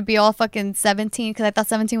pretending to be all fucking 17 because I thought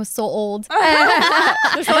 17 was so old.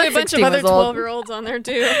 There's probably a bunch of 16 other was old. 12-year-olds on there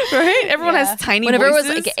too. Right? Everyone Yeah. has tiny Whenever voices.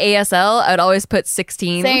 it was like ASL, I'd always put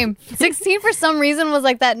 16. Same. 16 for some reason was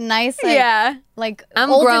like that nice, like, Yeah. like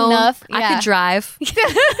I'm old grown. enough. I Yeah. could drive.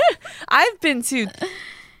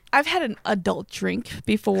 I've had an adult drink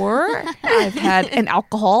before. I've had an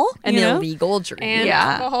alcohol. An you know? illegal drink. And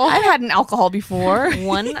Yeah. alcohol. I've had an alcohol before.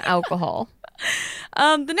 One alcohol.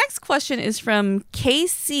 The next question is from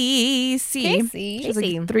KCC. Casey. There's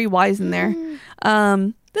Casey. like 3 Y's in there.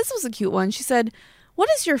 This was a cute one. She said, what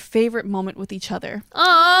is your favorite moment with each other?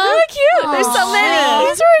 Oh, cute. There's so Aw. many.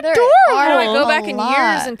 These are There adorable. are How do I go a back in lot.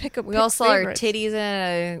 years and pick up? We all saw our favorites? titties in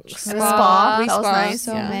a spa. spa. That was nice.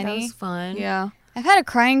 So Yeah. That many. was fun. Yeah. I've had a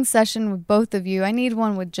crying session with both of you. I need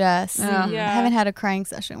one with Jess. Yeah. Yeah. I haven't had a crying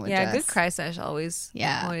session with Yeah, Jess. good cry sesh always.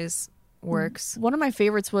 Yeah. Always works. One of my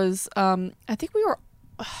favorites was, I think we were,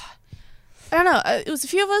 I don't know, it was a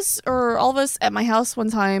few of us or all of us at my house one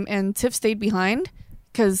time, and Tiff stayed behind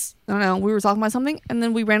because, I don't know, we were talking about something, and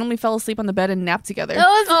then we randomly fell asleep on the bed and napped together. That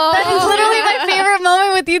is literally my favorite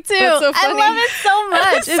moment with you too. That's so I funny. love it so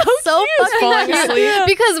much. It's so falling fucking asleep. cute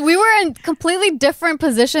because we were in completely different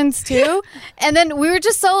positions too, and then we were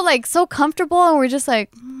just so comfortable, and we're just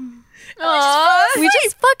like. We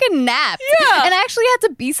just fucking napped. Yeah. And I actually had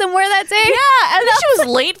to be somewhere that day. Yeah, and then she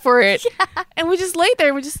was late for it. And we just laid there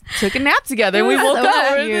and we just took a nap together. And we was woke so up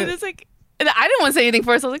and cute. then it's like, and I didn't want to say anything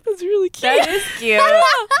first. I was like, that's really cute. That is cute.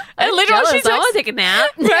 And later on, she Jealous. I want to take a nap.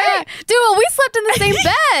 Yeah. Dude, well, we slept in the same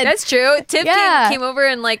bed. That's true. Tiff Yeah. came over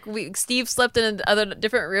and like Steve slept in another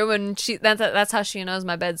different room, and that's how she knows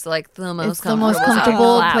my bed's like the most it's the most comfortable.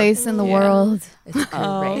 comfortable Wow. place in the Yeah. world. It's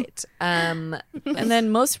great. And then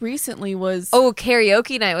most recently was,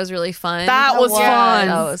 Karaoke night was really fun. that was was. fun.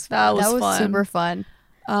 That was That was That was fun. super fun.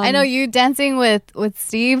 I know you dancing with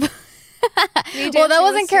Steve. Well, that dancing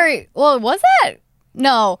wasn't with Carrie. Well, was that?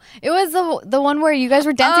 No, it was the one where you guys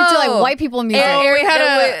were dancing to like white people music. we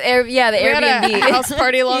had the We had Airbnb a house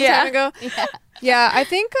party a long Yeah. time ago. Yeah, I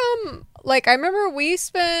think like I remember we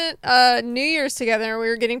spent New Year's together. We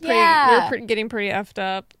were getting pretty Yeah. getting pretty effed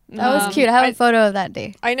up. That was cute. I have a photo of that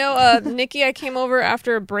day. I know Nikki, I came over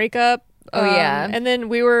after a breakup. Oh, yeah. And then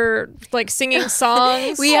we were like singing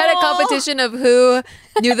songs. We had a competition of who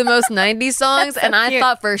knew the most 90s songs, and I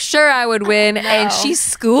thought for sure I would win, and she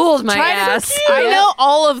schooled my ass. I know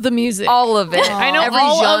all of the music. All of it. I know every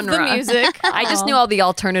all genre. of the music. I just knew all the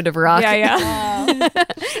alternative rock. Yeah, yeah.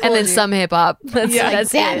 and then some hip hop. That's, Yeah.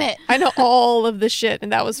 that's Damn it. I know all of the shit,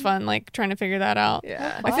 and that was fun, like trying to figure that out.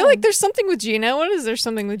 Yeah. I feel like there's something with Gina. What is there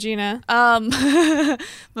something with Gina?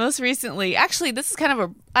 most recently, actually, this is kind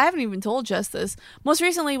of I haven't even told Jess this. Most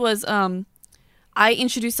recently was, I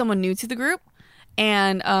introduced someone new to the group.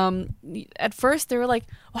 And at first they were like,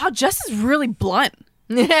 wow, Jess is really blunt.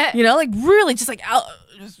 You know, like really just like out,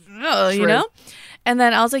 you know? And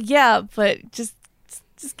then I was like, yeah, but just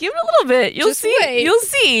give it a little bit. You'll Just see. wait. You'll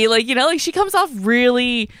see. Like, you know, like she comes off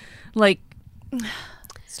really like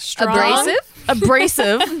Strong?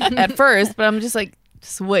 abrasive at first, but I'm just like,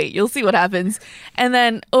 just wait, you'll see what happens. And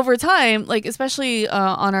then over time, like especially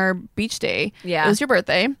on our beach day, Yeah. it was your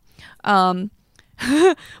birthday.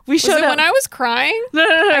 we Was showed it up. when I was crying? no.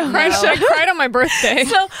 I cried on my birthday.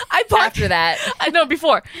 So I parked After that. I know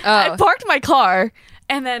before. I Oh. parked my car,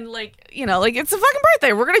 and then like it's a fucking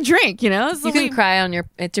birthday. We're gonna drink. So You can cry on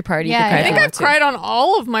it's your party. Yeah, you can cry I if I think you I've want to. cried on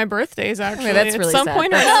all of my birthdays, actually. that's At really some sad.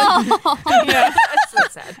 point or That's- another. Yeah.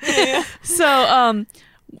 That's so sad. So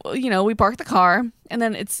we parked the car, and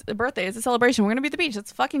then it's a birthday. It's a celebration. We're gonna be at the beach.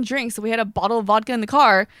 Let's fucking drink. So we had a bottle of vodka in the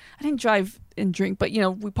car. I didn't drive and drink, but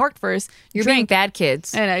we parked first. You're being drank. bad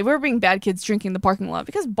kids. And we were being bad kids drinking in the parking lot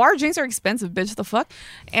because bar drinks are expensive, bitch. What the fuck?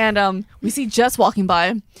 And we see Jess walking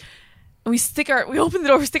by. We open the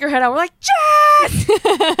door, stick our head out. We're like, Jess!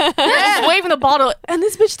 Just waving the bottle. And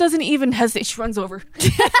this bitch doesn't even hesitate. She runs over.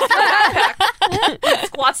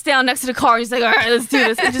 Squats down next to the car. He's like, all right, let's do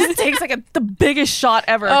this. It just takes like the biggest shot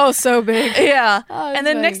ever. Oh, so big. Yeah. that's And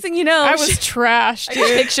then funny. next thing you know, I was trashed, I can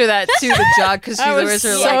dude. picture that too, the jog, because she I was wears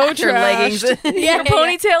her, so like, her trashed. leggings. your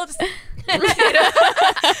ponytail just and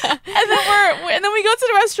then we go to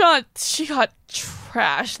the restaurant. She got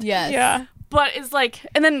trashed. Yes. Yeah. But it's like,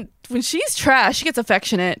 and then when she's trash, she gets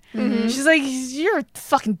affectionate. She's like, "You're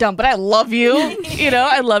fucking dumb, but I love you."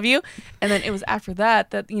 I love you. And then it was after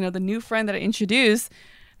that the new friend that I introduced,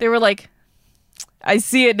 they were like, "I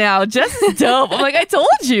see it now. Jess is dope." I'm like, "I told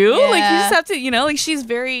you." Like, you Yeah. just have to, like, she's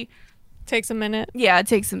very. Takes a minute. Yeah, it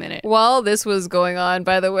takes a minute. While this was going on,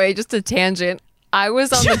 by the way, just a tangent, I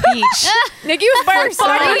was on the beach Nikki was by for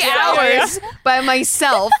herself. 30 hours by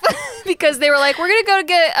myself because they were like, we're going to go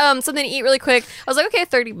get something to eat really quick. I was like, okay,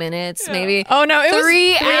 30 minutes, maybe. Oh, no. It was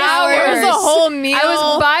 3 hours. It was a whole meal. I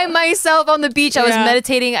was by myself on the beach. I was Yeah.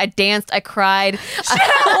 meditating. I danced. I cried.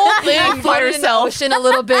 Whole thing I by floated in the herself. ocean a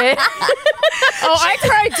little bit. Oh, I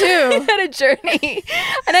cried too. had a journey,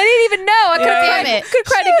 and I didn't even know. I could Yeah. cry, could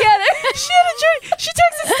cry together. She had a journey. She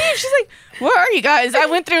texted Steve. She's like, "Where are you guys?" I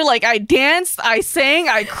went through, like, I danced, I sang,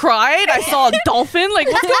 I cried, I saw a dolphin. Like,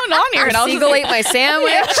 what's going on here? And I was just Seagull like, ate my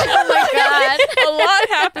sandwich. Oh my god! A lot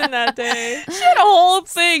happened that day. she had a whole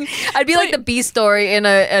thing. I'd be like the B story in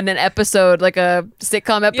an episode, like a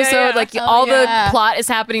sitcom episode. yeah. Like Oh, all yeah. the plot is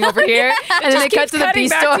happening over here, and then they cut to the B Cutting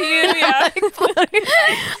back story. to you, yeah.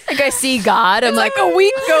 Like I see God. I'm Like like, a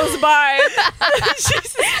week goes by.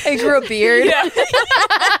 I grew a beard. Yeah.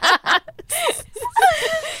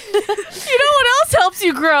 You know what else helps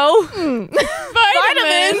you grow?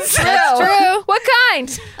 Vitamins. True. What kind?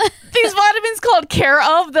 These vitamins called Care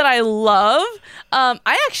Of that I love.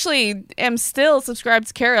 I actually am still subscribed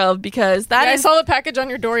to Care Of because that I is saw the package on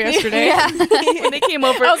your door yesterday. when they came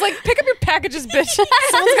over. I was like, pick up your packages, bitch.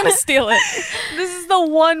 Someone's going to steal it. This is the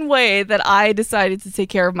one way that I decided to take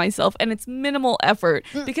care of myself, and it's minimal effort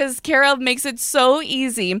because Care Of makes it so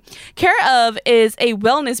easy. Care Of is a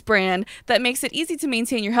wellness brand that makes it easy to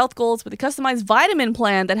maintain your health goals with a customized vitamin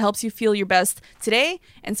plan that helps you feel your best today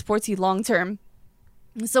and supports you long term.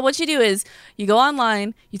 So what you do is you go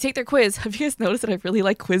online, you take their quiz. Have you guys noticed that I really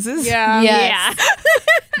like quizzes? Yeah. Yes.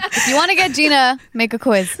 If you want to get Gina, make a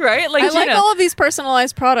quiz. Right? Like I like Gina. all of these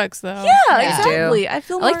personalized products, though. Yeah, I exactly. do. I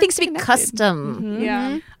feel I like more things to be connected. custom.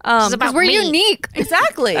 Yeah. Because we're unique.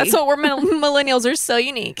 Exactly. That's what we're millennials are so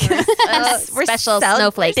unique. We're Special so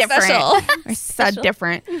snowflakes. different. Special. We're so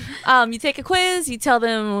different. You take a quiz, you tell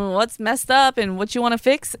them what's messed up and what you want to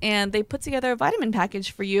fix, and they put together a vitamin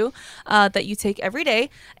package for you that you take every day.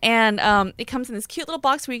 And it comes in this cute little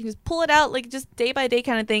box where you can just pull it out, like just day by day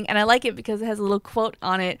kind of thing. And I like it because it has a little quote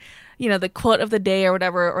on it, the quote of the day or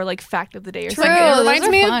whatever, or like fact of the day or True. something. It those reminds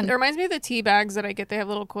are me. fun. It reminds me of the tea bags that I get. They have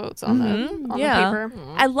little quotes on the Yeah. paper.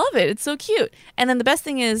 I love it. It's so cute. And then the best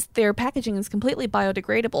thing is their packaging is completely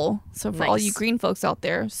biodegradable. So for all Nice. you green folks out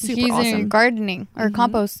there, super Using awesome. gardening or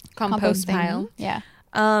compost. Compost composting. pile. Yeah.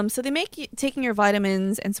 So they make taking your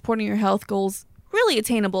vitamins and supporting your health goals really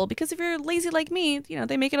attainable because if you're lazy like me,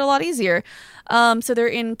 they make it a lot easier. So they're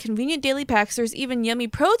in convenient daily packs. There's even yummy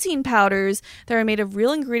protein powders that are made of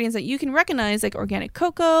real ingredients that you can recognize, like organic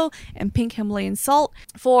cocoa and pink Himalayan salt.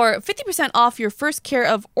 For 50% off your first Care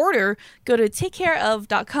Of order, go to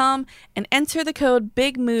takecareof.com and enter the code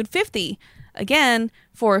BIGMOOD50. Again,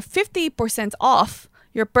 for 50% off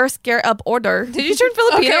your first Care Of order. Did you turn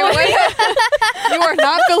Filipino? Okay, you are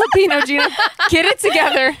not Filipino, Gina. Get it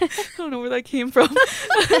together. I don't know where that came from.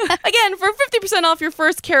 Again, for 50% off your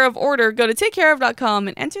first Care Of order, go to takecareof.com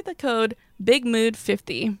and enter the code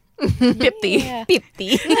BIGMOOD50. Pipti. Yeah.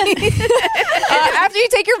 Pipti. After you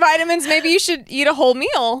take your vitamins, maybe you should eat a whole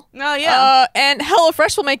meal. Oh, yeah. And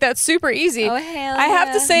HelloFresh will make that super easy. Oh, hell I have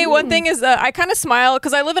to yeah. say one thing is I kind of smile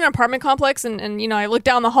because I live in an apartment complex and you know I look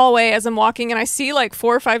down the hallway as I'm walking and I see like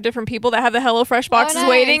 4 or 5 different people that have the HelloFresh boxes nice.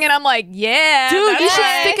 waiting and I'm like, yeah, Dude, that's you should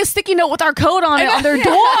right. stick a sticky note with our code on it on their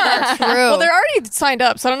door. True. Well, they're already signed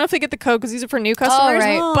up, so I don't know if they get the code because these are for new customers.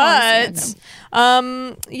 right. Oh, I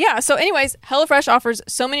But yeah. So, anyways, HelloFresh offers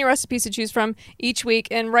so many recipes to choose from each week,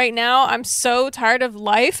 and right now I'm so tired of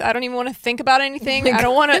life. I don't even want to think about anything. I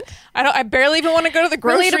don't want to. I barely even want to go to the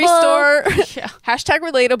grocery Relatable. store. Hashtag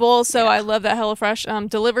relatable. So I love that HelloFresh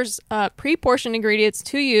delivers pre-portioned ingredients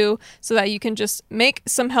to you so that you can just make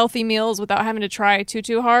some healthy meals without having to try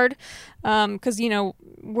too hard. Because you know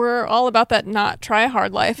we're all about that not try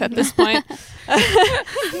hard life at this point.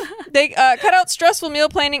 They cut out stressful meal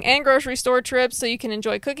planning and grocery store trips so you can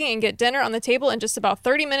enjoy cooking and get dinner on the table in just about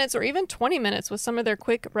 30 minutes or even 20 minutes with some of their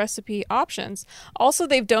quick recipe options. Also,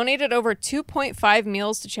 they've donated over 2.5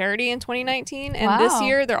 meals to charity in 2019, and this Wow.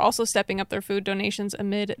 year they're also stepping up their food donations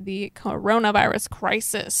amid the coronavirus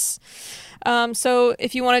crisis. So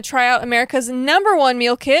if you want to try out America's #1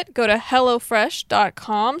 meal kit, go to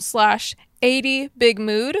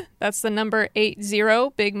HelloFresh.com/80BigMood. That's the number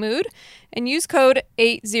 80BigMood. And use code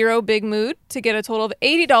 80BigMood to get a total of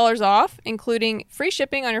 $80 off, including free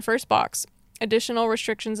shipping on your first box. Additional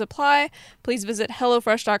restrictions apply. Please visit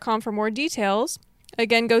HelloFresh.com for more details.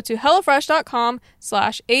 Again, go to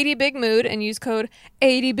HelloFresh.com/80BigMood and use code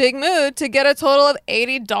 80BigMood to get a total of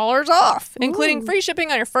 $80 off, including free shipping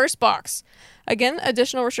on your first box. Again,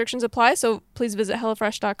 additional restrictions apply, so please visit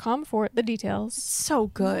HelloFresh.com for the details. So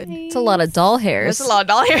good. It's a lot of doll hairs. That's a lot of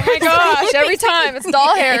doll hairs. Oh my gosh, every time it's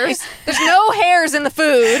doll hairs. There's no hairs in the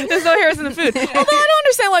food. There's no hairs in the food. Although I don't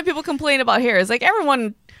understand why people complain about hairs. Like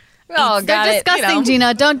everyone. Oh, They're got it. disgusting,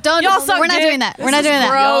 Gina. Don't. Y'all suck We're not dick. doing that. We're not This is doing that.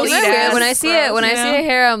 gross. Isn't it Yeah, weird? When I it's see it, gross, when I yeah. see a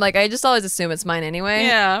hair, I'm like, I just always assume it's mine anyway.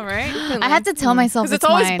 Yeah, right? I have to tell myself 'Cause it's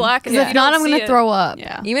always mine. black and 'Cause you if not, don't I'm see gonna it. throw up.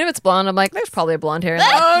 Yeah. Even if it's blonde, I'm like, there's probably a blonde hair in there.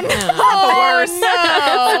 Oh no!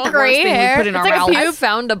 Oh, no. Great hair. Put in our It's like a mouths. I've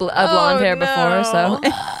found a blonde hair before, so.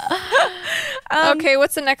 Okay,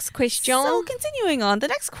 what's the next question? So continuing on, the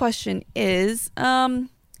next question is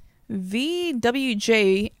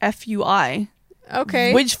VWJFUI.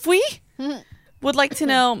 Okay. Which we would like to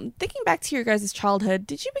know, thinking back to your guys' childhood,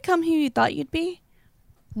 did you become who you thought you'd be?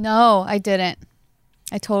 No, I didn't.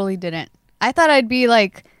 I totally didn't. I thought I'd be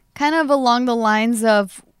like kind of along the lines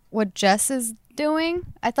of what Jess is doing.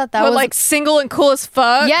 I thought that What, was like single and cool as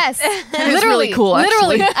fuck? yes, is really cool,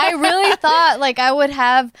 Literally, actually. I really thought like I would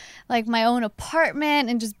have like my own apartment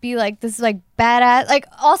and just be like this like badass. Like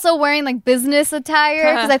also wearing like business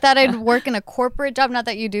attire because I thought I'd work in a corporate job. Not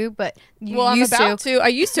that you do, but you Well, I'm used about to. I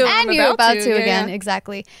used to. and I'm you're about to Yeah, again, yeah.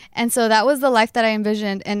 exactly. And so that was the life that I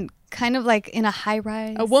envisioned, and kind of like in a high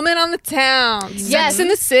rise. A woman on the town. Yes. Sex in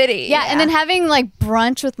the city. Yeah, and then having like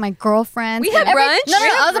brunch with my girlfriends. We had Every- brunch? No, We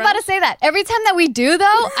had I was about to say that. Every time that we do, though,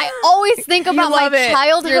 I always think about my love it. You're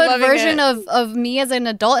childhood loving version it. of me as an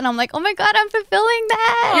adult, and I'm like, oh my god, I'm fulfilling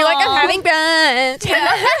that. You're like, I'm having brunch.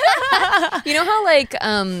 You know how like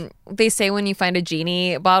they say when you find a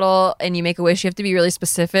genie bottle and you make a wish, you have to be really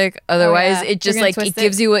specific. Otherwise, yeah. it just You're gonna like it twist it.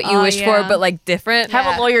 gives you what you Oh, wish yeah. for, but like different.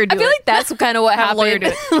 Have a lawyer do I feel it. like that's kind of what Have a lawyer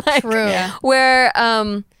happened. do it. Like, True. Yeah. Where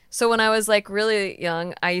so when I was like really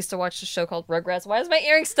young, I used to watch a show called Rugrats. Why is my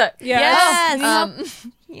earring stuck? Yes.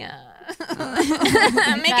 Yeah.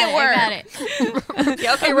 Make it work.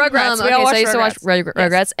 Yeah, okay, Rugrats. We all so watch I used to watch Rugrats.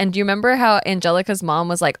 Rugrats. And do you remember how Angelica's mom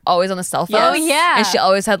was like always on the cell phone? Oh, yeah. And she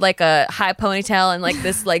always had like a high ponytail and like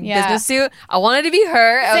this like Yeah. business suit. I wanted to be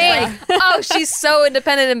her. I was like, oh, she's so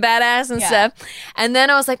independent and badass and Yeah. stuff. And then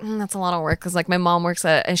I was like, that's a lot of work because like my mom works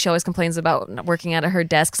at, and she always complains about working at her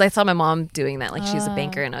desk because I saw my mom doing that. Like she's a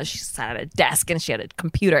banker and she sat at a desk and she had a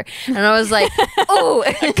computer. And I was like, oh,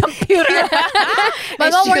 a computer. My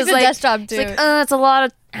And mom she works was a like- desk job too. She's like, it's a lot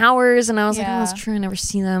of hours. And I was like, Yeah. oh, that's true. I never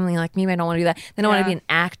see them. And like, maybe I don't want to do that. Then I want Yeah. to be an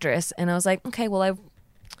actress. And I was like, okay, well,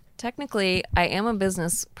 technically I am a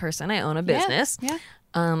business person. I own a business. Yeah.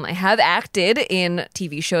 I have acted in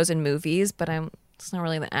TV shows and movies, but it's not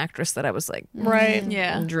really the actress that I was like Right.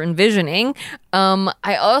 Yeah. envisioning.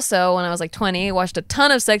 I also, when I was like 20, watched a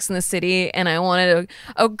ton of Sex in the City, and I wanted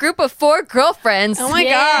a group of 4 girlfriends. Oh my God.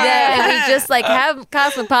 Yeah, and we just like have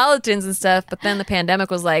cosmopolitans and stuff. But then the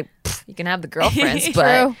pandemic was like, You can have the girlfriends, True.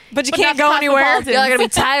 but But you But can't not go anywhere. cosmopolitan. you're not gonna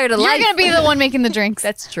be tired of You're life. gonna be the one making the drinks.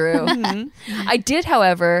 That's true. I did,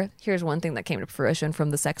 however, here's one thing that came to fruition from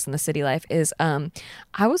the Sex and the City life is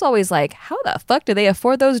I was always like, how the fuck do they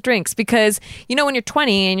afford those drinks? Because, you know, when you're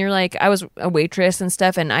 20 and you're like, I was a waitress and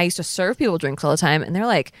stuff, and I used to serve people drinks all the time, and they're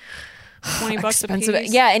like, $20 expensive. a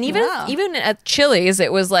piece. Yeah, and even at Chili's,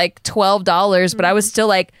 it was like $12, but I was still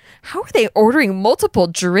like, how are they ordering multiple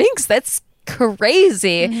drinks? That's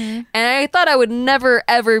crazy. And I thought I would never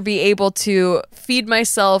ever be able to feed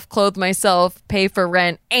myself, clothe myself, pay for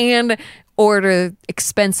rent, and order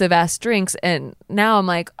expensive ass drinks. And now I'm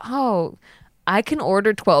like, oh, I can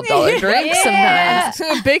order $12 drinks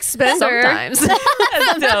sometimes. Big spender. Sometimes.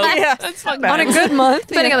 Yeah. That's fucking On a good month.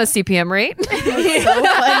 Depending on the CPM rate.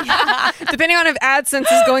 Depending on if AdSense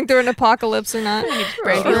is going through an apocalypse or not.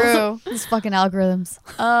 True. These fucking algorithms.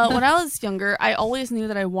 When I was younger, I always knew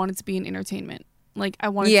that I wanted to be in entertainment. Like I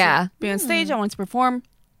wanted Yeah. to be on stage. I wanted to perform.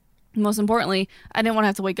 Most importantly, I didn't want to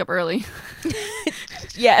have to wake up early.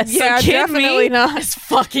 Yes. Yeah, So kid definitely me not. is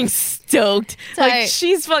fucking stoked. Like Tight.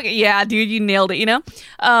 she's fucking yeah, dude, you nailed it. You know,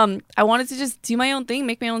 I wanted to just do my own thing,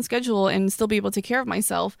 make my own schedule, and still be able to take care of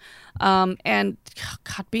myself. And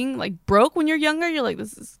God, being like broke when you're younger, you're like,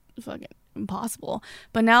 this is fucking impossible.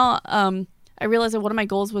 But now, I realized that one of my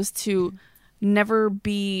goals was to never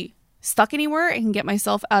be stuck anywhere and can get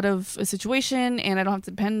myself out of a situation, and I don't have to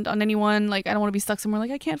depend on anyone. Like I don't want to be stuck somewhere like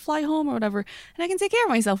I can't fly home or whatever, and I can take care of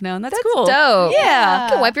myself now, and that's cool. Dope. Yeah.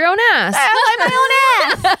 You can wipe your own ass. I wipe my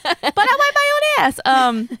own ass, but I wipe my own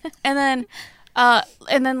ass.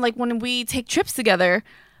 And then like when we take trips together,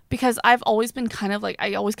 because I've always been kind of like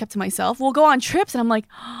I always kept to myself. We'll go on trips, and I'm like,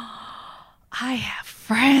 I have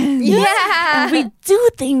friends. Yeah. And we do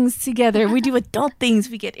things together. We do adult things.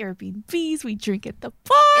 We get Airbnbs. We drink at the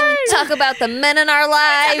bar. Talk about the men in our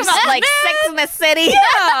lives, about like men. Sex in the City. Yeah.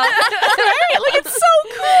 Right? Like it's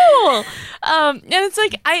so cool. And it's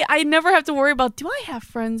like I never have to worry about do I have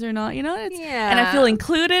friends or not, you know? It's, Yeah. And I feel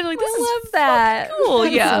included. Like this I is love that. fucking cool.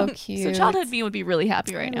 That's Yeah. so cute. So childhood me would be really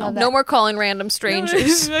happy right now. love that. No more calling random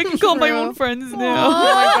strangers. I can call my True. own friends now. Oh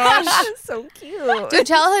my gosh. So cute. Dude,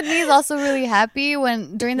 childhood me is also really happy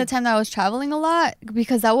when during the time that I was traveling a lot,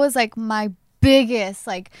 because that was like my biggest,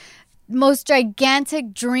 like most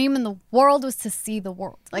gigantic dream in the world was to see the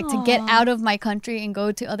world, like to get out of my country and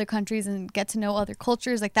go to other countries and get to know other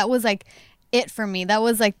cultures. Like that was like it for me. That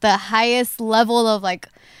was like the highest level of like,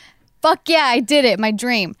 fuck yeah, I did it, my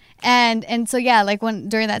dream. And so yeah, like when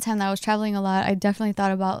during that time that I was traveling a lot, I definitely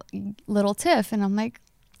thought about little Tiff, and I'm like,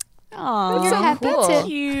 Aw, You're happy cool. to-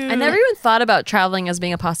 cute. I never even thought about traveling as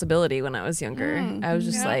being a possibility when I was younger. I was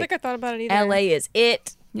just Yeah, I don't like, think I thought about it either. LA is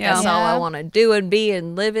it. Yeah. That's all I Yeah. want to do and be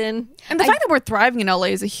and live in. And the fact that we're thriving in LA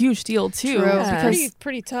is a huge deal too. True. Yeah. Because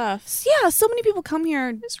Pretty tough. yeah, so many people come here,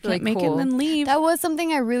 really can't make it, cool. and then leave. That was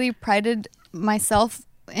something I really prided myself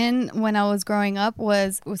in when I was growing up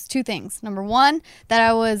was two things. Number one, that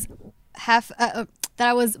I was that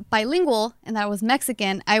I was bilingual and that I was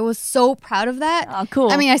Mexican. I was so proud of that. Oh,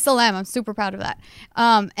 cool. I mean, I still am. I'm super proud of that.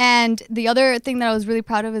 And the other thing that I was really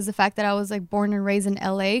proud of is the fact that I was like born and raised in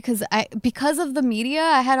LA, because of the media,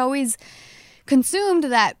 I had always consumed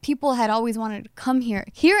that people had always wanted to come here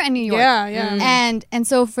in New York. Yeah, yeah. And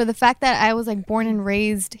so for the fact that I was like born and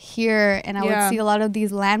raised here, and I Yeah. would see a lot of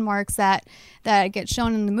these landmarks that get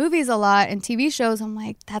shown in the movies a lot and TV shows, I'm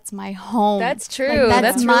like, that's my home. That's true. Like,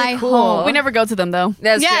 that's That's my really cool. home. we never go to them though.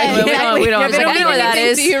 That's Yeah, true. exactly. We don't. Yeah, It's they like, don't I do know where that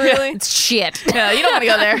anything is. to you, really. It's shit. Yeah, you don't want to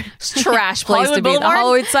go there. It's a trash place Hollywood to be. Boulevard? The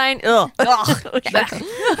Hollywood sign. Ugh.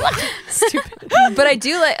 But I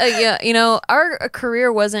do like, yeah, you know, our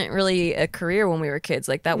career wasn't really a career when we were kids.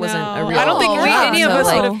 Like that wasn't a No. real. I don't think Yeah. any of So, us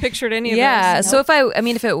like, would have pictured any of yeah. this. So if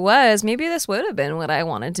it was, maybe this would have been what I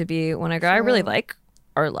wanted to be when I grew. I really like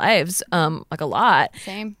our lives, like a lot.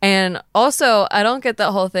 Same. And also, I don't get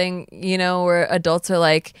that whole thing, you know, where adults are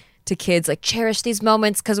like to kids, like cherish these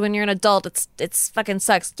moments because when you're an adult, it's fucking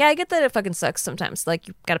sucks. Yeah, I get that it fucking sucks sometimes. Like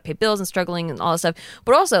you got to pay bills and struggling and all that stuff.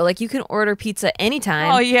 But also, like you can order pizza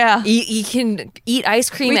anytime. Oh yeah. You can eat ice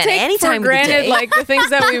cream we at take any for time of the granted day. like the things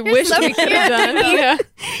that we wish we could have done. Yeah.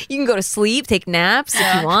 You can go to sleep, take naps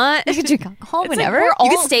if you want. You could drink alcohol whenever. we're You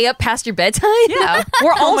can stay up past your bedtime. Yeah,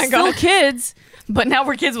 we're all my still God. kids, but now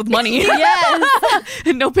we're kids with money. Yes.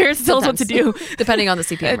 And no parents to tell us what to do. Depending on the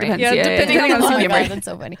CPM rate. depends. Yeah, depending on the Oh my CPM God, rate. that's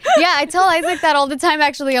so funny. Yeah, I tell Isaac that all the time.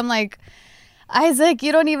 Actually, I'm like, Isaac,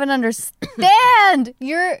 you don't even understand.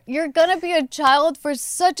 You're gonna be a child for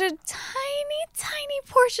such a tiny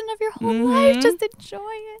portion of your whole life. Just enjoy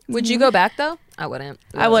it. Would you go back though? I wouldn't.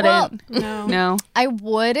 I wouldn't. No. No. I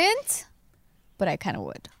wouldn't, but I kind of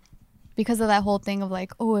would. because of that whole thing of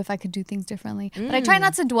like, oh, if I could do things differently. But I try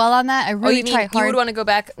not to dwell on that. I Oh, really you mean try you hard. would want to go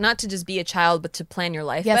back, not to just be a child, but to plan your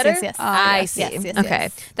life Yes, better? yes, yes. I Yes, see. yes, yes, Okay.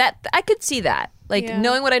 yes. That I could see that. Like, Yeah.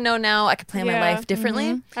 knowing what I know now, I could plan my Yeah. life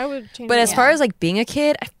differently. I would change But that. as far as like being a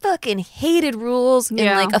kid, I fucking hated rules and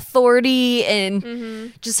Yeah. like authority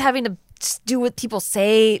and just having to just do what people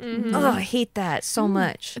say. Oh, I hate that so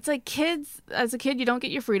much. It's like kids, as a kid, you don't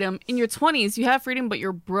get your freedom. In your 20s, you have freedom, but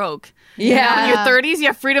you're broke. Yeah. Now in your 30s, you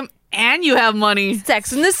have freedom and you have money.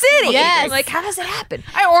 Sex in the City. Yes. Like, how does it happen?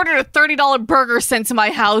 I ordered a $30 burger sent to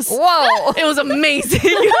my house. Whoa. It was amazing.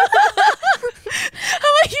 How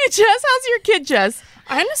about you, Jess? How's your kid, Jess?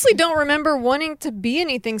 I honestly don't remember wanting to be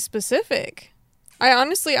anything specific.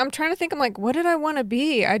 I'm trying to think. I'm like, what did I want to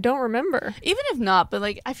be? I don't remember. Even if not, but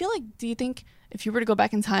like, I feel like, do you think if you were to go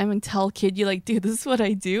back in time and tell a kid, you like, dude, this is what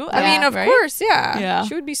I do? I mean, of right? course, yeah. Yeah.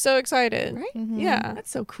 She would be so excited. Right? Yeah.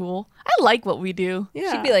 That's so cool. I like what we do.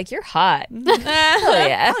 Yeah. She'd be like, "You're hot." Hell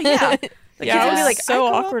yeah. Oh, yeah. The Yeah, kids I would was be like, so I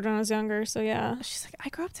grew up- awkward when I was younger. So yeah. She's like, I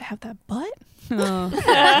grew up to have that butt.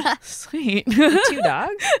 Oh, sweet. 2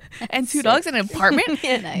 dogs. And 2 dogs in an apartment.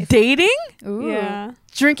 Nice. Dating, Ooh. Yeah.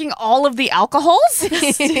 drinking all of the alcohols.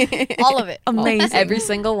 All of it. Amazing. Every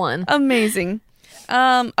single one. Amazing.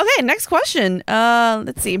 Okay, next question.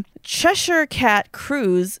 Let's see. Cheshire Cat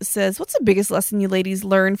Cruz says, what's the biggest lesson you ladies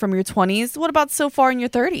learned from your 20s? What about so far in your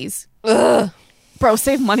 30s? Ugh. Bro,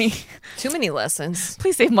 save money. Too many lessons.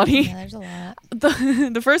 Please save money. Yeah, there's a lot.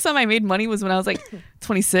 The first time I made money was when I was like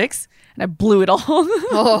 26 and I blew it all.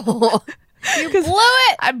 Oh. You blew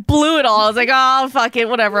it. I blew it all. I was like, oh, fuck it.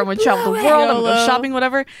 Whatever. I'm going to travel the world. I'm going to go YOLO. shopping,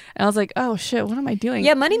 whatever. And I was like, oh, shit. What am I doing?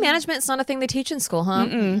 Yeah, money management's not a thing they teach in school, huh?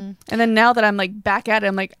 And then now that I'm like back at it,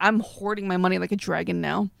 I'm like, I'm hoarding my money like a dragon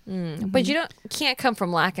now. But you can't come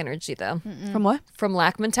from lack energy though. From what? From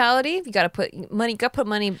lack mentality, you got to put money. Got to put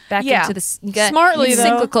money back Yeah. into this. You got Smartly, it's though.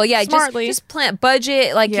 cyclical. Yeah, Smartly. just plan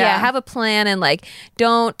budget. Like Yeah. have a plan and like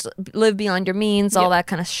don't live beyond your means. All that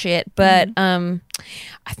kind of shit. But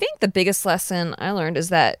I think the biggest lesson I learned is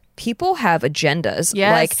that people have agendas.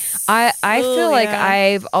 Yes. Like I Ooh, feel like yeah.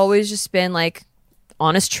 I've always just been like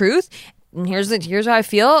honest truth. And here's how I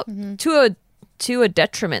feel to a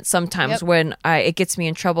detriment sometimes Yep. when it gets me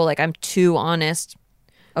in trouble. Like I'm too honest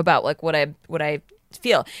about like what I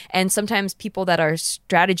feel, and sometimes people that are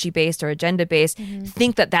strategy based or agenda based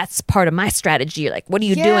think that that's part of my strategy. Like, what are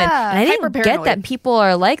you doing? And I didn't get hyper-paranoid. that people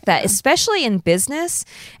are like that, especially in business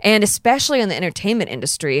and especially in the entertainment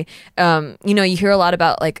industry. You know, you hear a lot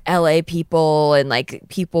about like LA people and like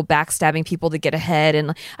people backstabbing people to get ahead,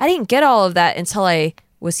 and I didn't get all of that until I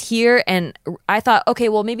was here, and I thought, okay,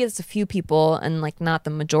 well, maybe it's a few people and like not the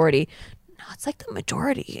majority. No, it's like the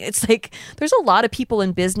majority. It's like there's a lot of people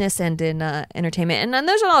in business and in entertainment, and then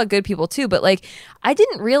there's a lot of good people too. But like, I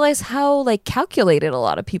didn't realize how like calculated a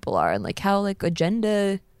lot of people are, and like how like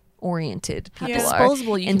agenda oriented people are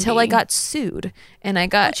disposable you can until I be. got sued, and I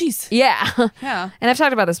got jeez. yeah, Yeah. And I've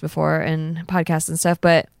talked about this before in podcasts and stuff,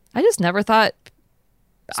 but I just never thought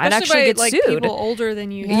I'd Especially actually by, get like, sued. people older than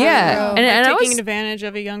you. Yeah. Like, And I taking was- advantage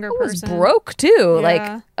of a younger I was person. broke too.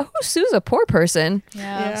 Yeah. Like, who sues a poor person?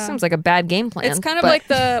 Yeah. Seems like a bad game plan. It's kind of but-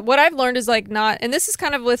 like what I've learned is like not, and this is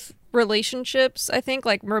kind of with relationships, I think,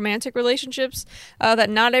 like romantic relationships, that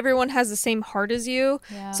not everyone has the same heart as you.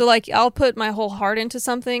 Yeah. So like I'll put my whole heart into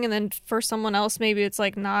something, and then for someone else, maybe it's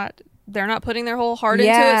like they're not putting their whole heart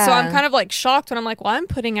into it. So I'm Yeah. kind of like shocked when I'm like, well, I'm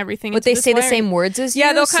putting everything But into they this say the wiring. same words as you.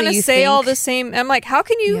 Yeah, they'll so kind of you say all think- the same. I'm like, how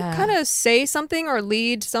can you Yeah. kind of say something or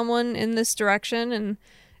lead someone in this direction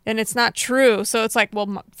and it's not true? So it's like,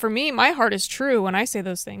 well, for me, my heart is true when I say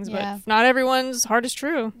those things, Yeah. but not everyone's heart is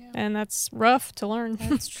true, and that's rough to learn.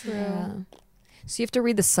 That's true. Yeah. So you have to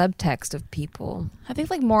read the subtext of people. I think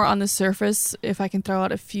like more on the surface, if I can throw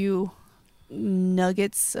out a few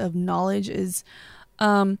nuggets of knowledge, is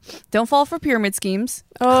don't fall for pyramid schemes.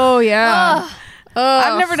 Oh yeah.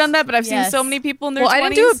 I've never done that, but I've seen Yes. so many people in their Well, 20s. I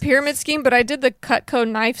didn't do a pyramid scheme, but I did the Cutco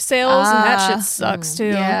knife sales, and that Ah. shit sucks too.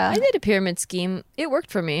 Yeah. I did a pyramid scheme. It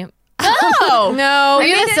worked for me. Oh, No, Are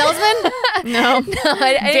you the salesman? no.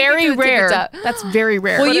 I very rare. That's very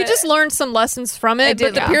rare. Well, you just learned some lessons from it, did,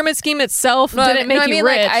 but the yeah. pyramid scheme itself didn't make I you mean,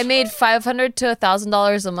 rich. like I made $500 to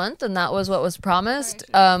 $1,000 a month, and that was what was promised.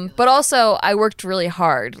 But also, I worked really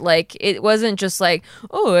hard. Like it wasn't just like,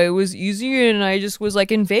 oh, it was easy, and I just was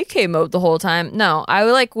like in vacay mode the whole time. No, I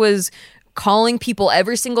like was calling people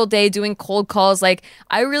every single day, doing cold calls. Like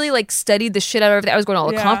I really like studied the shit out of everything. I was going to all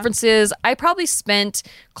the Yeah. conferences. I probably spent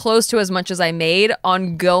close to as much as I made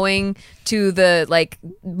on going to the like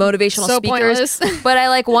motivational So speakers. pointless. But I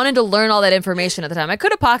like wanted to learn all that information at the time. I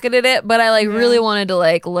could have pocketed it, but I like really wanted to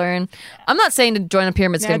like learn. I'm not saying to join a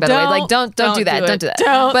pyramid scheme, Yeah, by the way. Like don't do that. do Don't it. do that.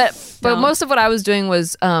 Don't. But But don't. most of what I was doing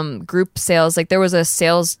was group sales. Like there was a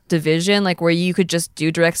sales division, like where you could just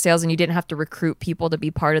do direct sales and you didn't have to recruit people to be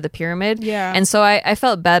part of the pyramid. Yeah. And so I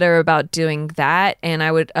felt better about doing that. And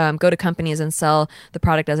I would go to companies and sell the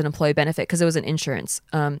product as an employee benefit because it was an insurance.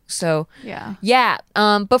 So Yeah.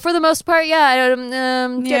 But for the most part, yeah,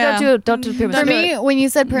 don't do pyramid For scheme. me, when you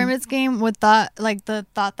said pyramid scheme, with thought, like the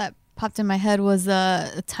thought that popped in my head was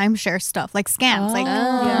timeshare stuff, like scams, like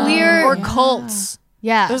clear Or cults.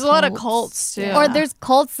 Yeah, There's a lot of cults too. Or there's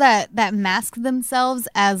cults that mask themselves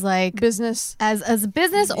as like business. as a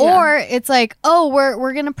business, or it's like, oh,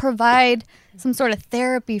 we're gonna provide some sort of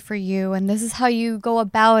therapy for you, and this is how you go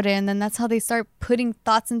about it, and then that's how they start putting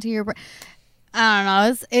thoughts into your brain. I don't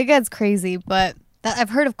know, it gets crazy, but I've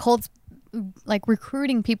heard of cults like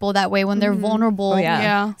recruiting people that way when they're vulnerable. Oh, yeah.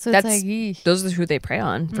 Yeah. So it's That's like, eesh. those are who they prey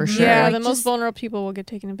on for sure. Yeah, Like, the most just- vulnerable people will get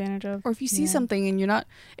taken advantage of. Or if you see something and you're not,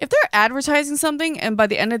 if they're advertising something and by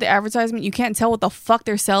the end of the advertisement you can't tell what the fuck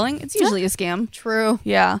they're selling, it's usually a scam. True.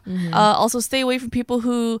 Yeah. Also, stay away from people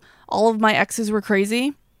who all of my exes were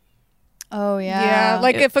crazy. Oh yeah. Yeah,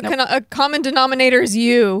 like if a common denominator is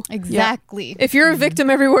you. exactly. If you're a victim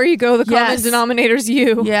everywhere you go, the common Yes. denominator is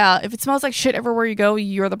you. Yeah. If it smells like shit everywhere you go,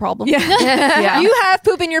 you're the problem. Yeah. Yeah. You have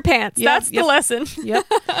poop in your pants. Yep, That's yep. the lesson. Yep.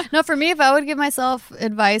 No, for me, if I would give myself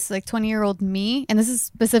advice, like 20-year-old me, and this is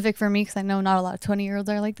specific for me because I know not a lot of 20-year-olds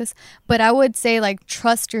are like this, but I would say like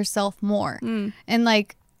trust yourself more and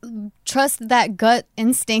like trust that gut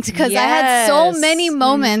instinct, because I had so Yes. many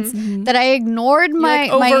moments that I ignored my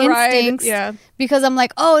override- instincts yeah. because I'm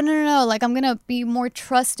like, oh no, like I'm gonna be more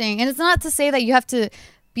trusting, and it's not to say that you have to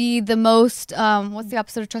be the most what's the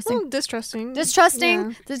opposite of trusting? Well, distrusting.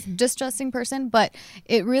 Distrusting person, but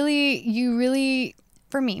you really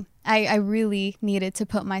for me, I really needed to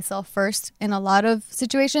put myself first in a lot of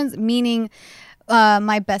situations, meaning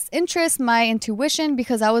my best interest, my intuition,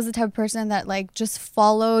 because I was the type of person that like just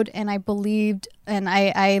followed and I believed and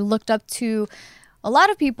I looked up to a lot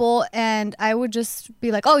of people, and I would just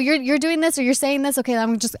be like, oh, you're doing this or you're saying this, okay,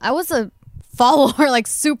 I was a follower, like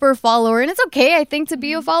super follower, and it's okay, I think, to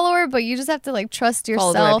be a follower, but you just have to like trust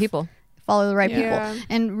yourself, Follow the right people. follow the right Yeah. people,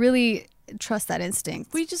 and really trust that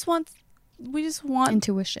instinct, We just want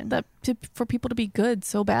intuition. that for people to be good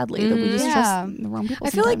so badly that we just Yeah. trust the wrong people. I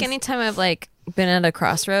feel like sometimes. anytime I've like been at a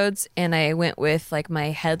crossroads and I went with like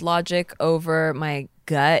my head logic over my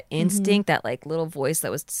gut instinct, that like little voice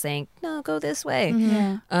that was saying, no, go this way.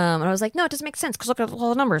 Yeah. And I was like, no, it doesn't make sense because look at all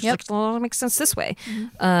the numbers. Yep. Like, it makes sense this way.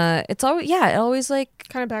 It's always, it always like,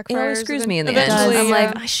 Kind of it always backfires. screws me in the eventually, end. I'm yeah.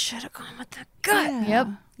 like, I should have gone with the gut. Yep,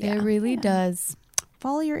 Yeah. it really does.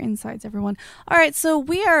 Follow your insides, everyone. All right, so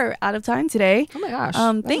we are out of time today. Oh my gosh.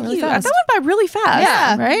 Thank really you. fast. That went by really fast.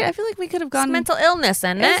 Yeah. Right? I feel like we could have It's gone mental illness,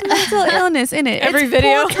 isn't It's it? mental illness in it. Every It's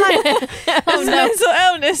video. poor time- Oh, no. Mental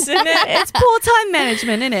illness in it. it's poor time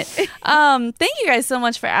management in it. Thank you guys so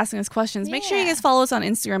much for asking us questions. Make sure you guys follow us on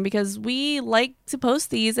Instagram because we like to post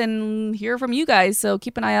these and hear from you guys. So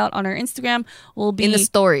keep an eye out on our Instagram. We'll be In the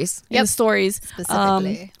stories. in the stories.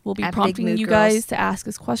 Specifically. We'll be At Big prompting Mood you Girls. guys to ask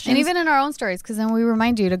us questions. And even in our own stories, because then we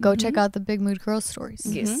remind you to go check out the Big Mood Girls stories.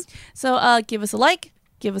 Yes. So give us a like,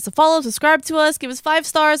 give us a follow, subscribe to us, give us 5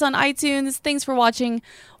 stars on iTunes. Thanks for watching.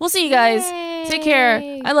 We'll see you guys. Take care.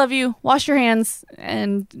 I love you. Wash your hands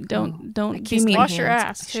and don't be kiss mean. my Wash your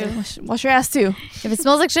ass, too. Wash your ass too. If it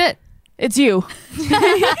smells like shit, It's you.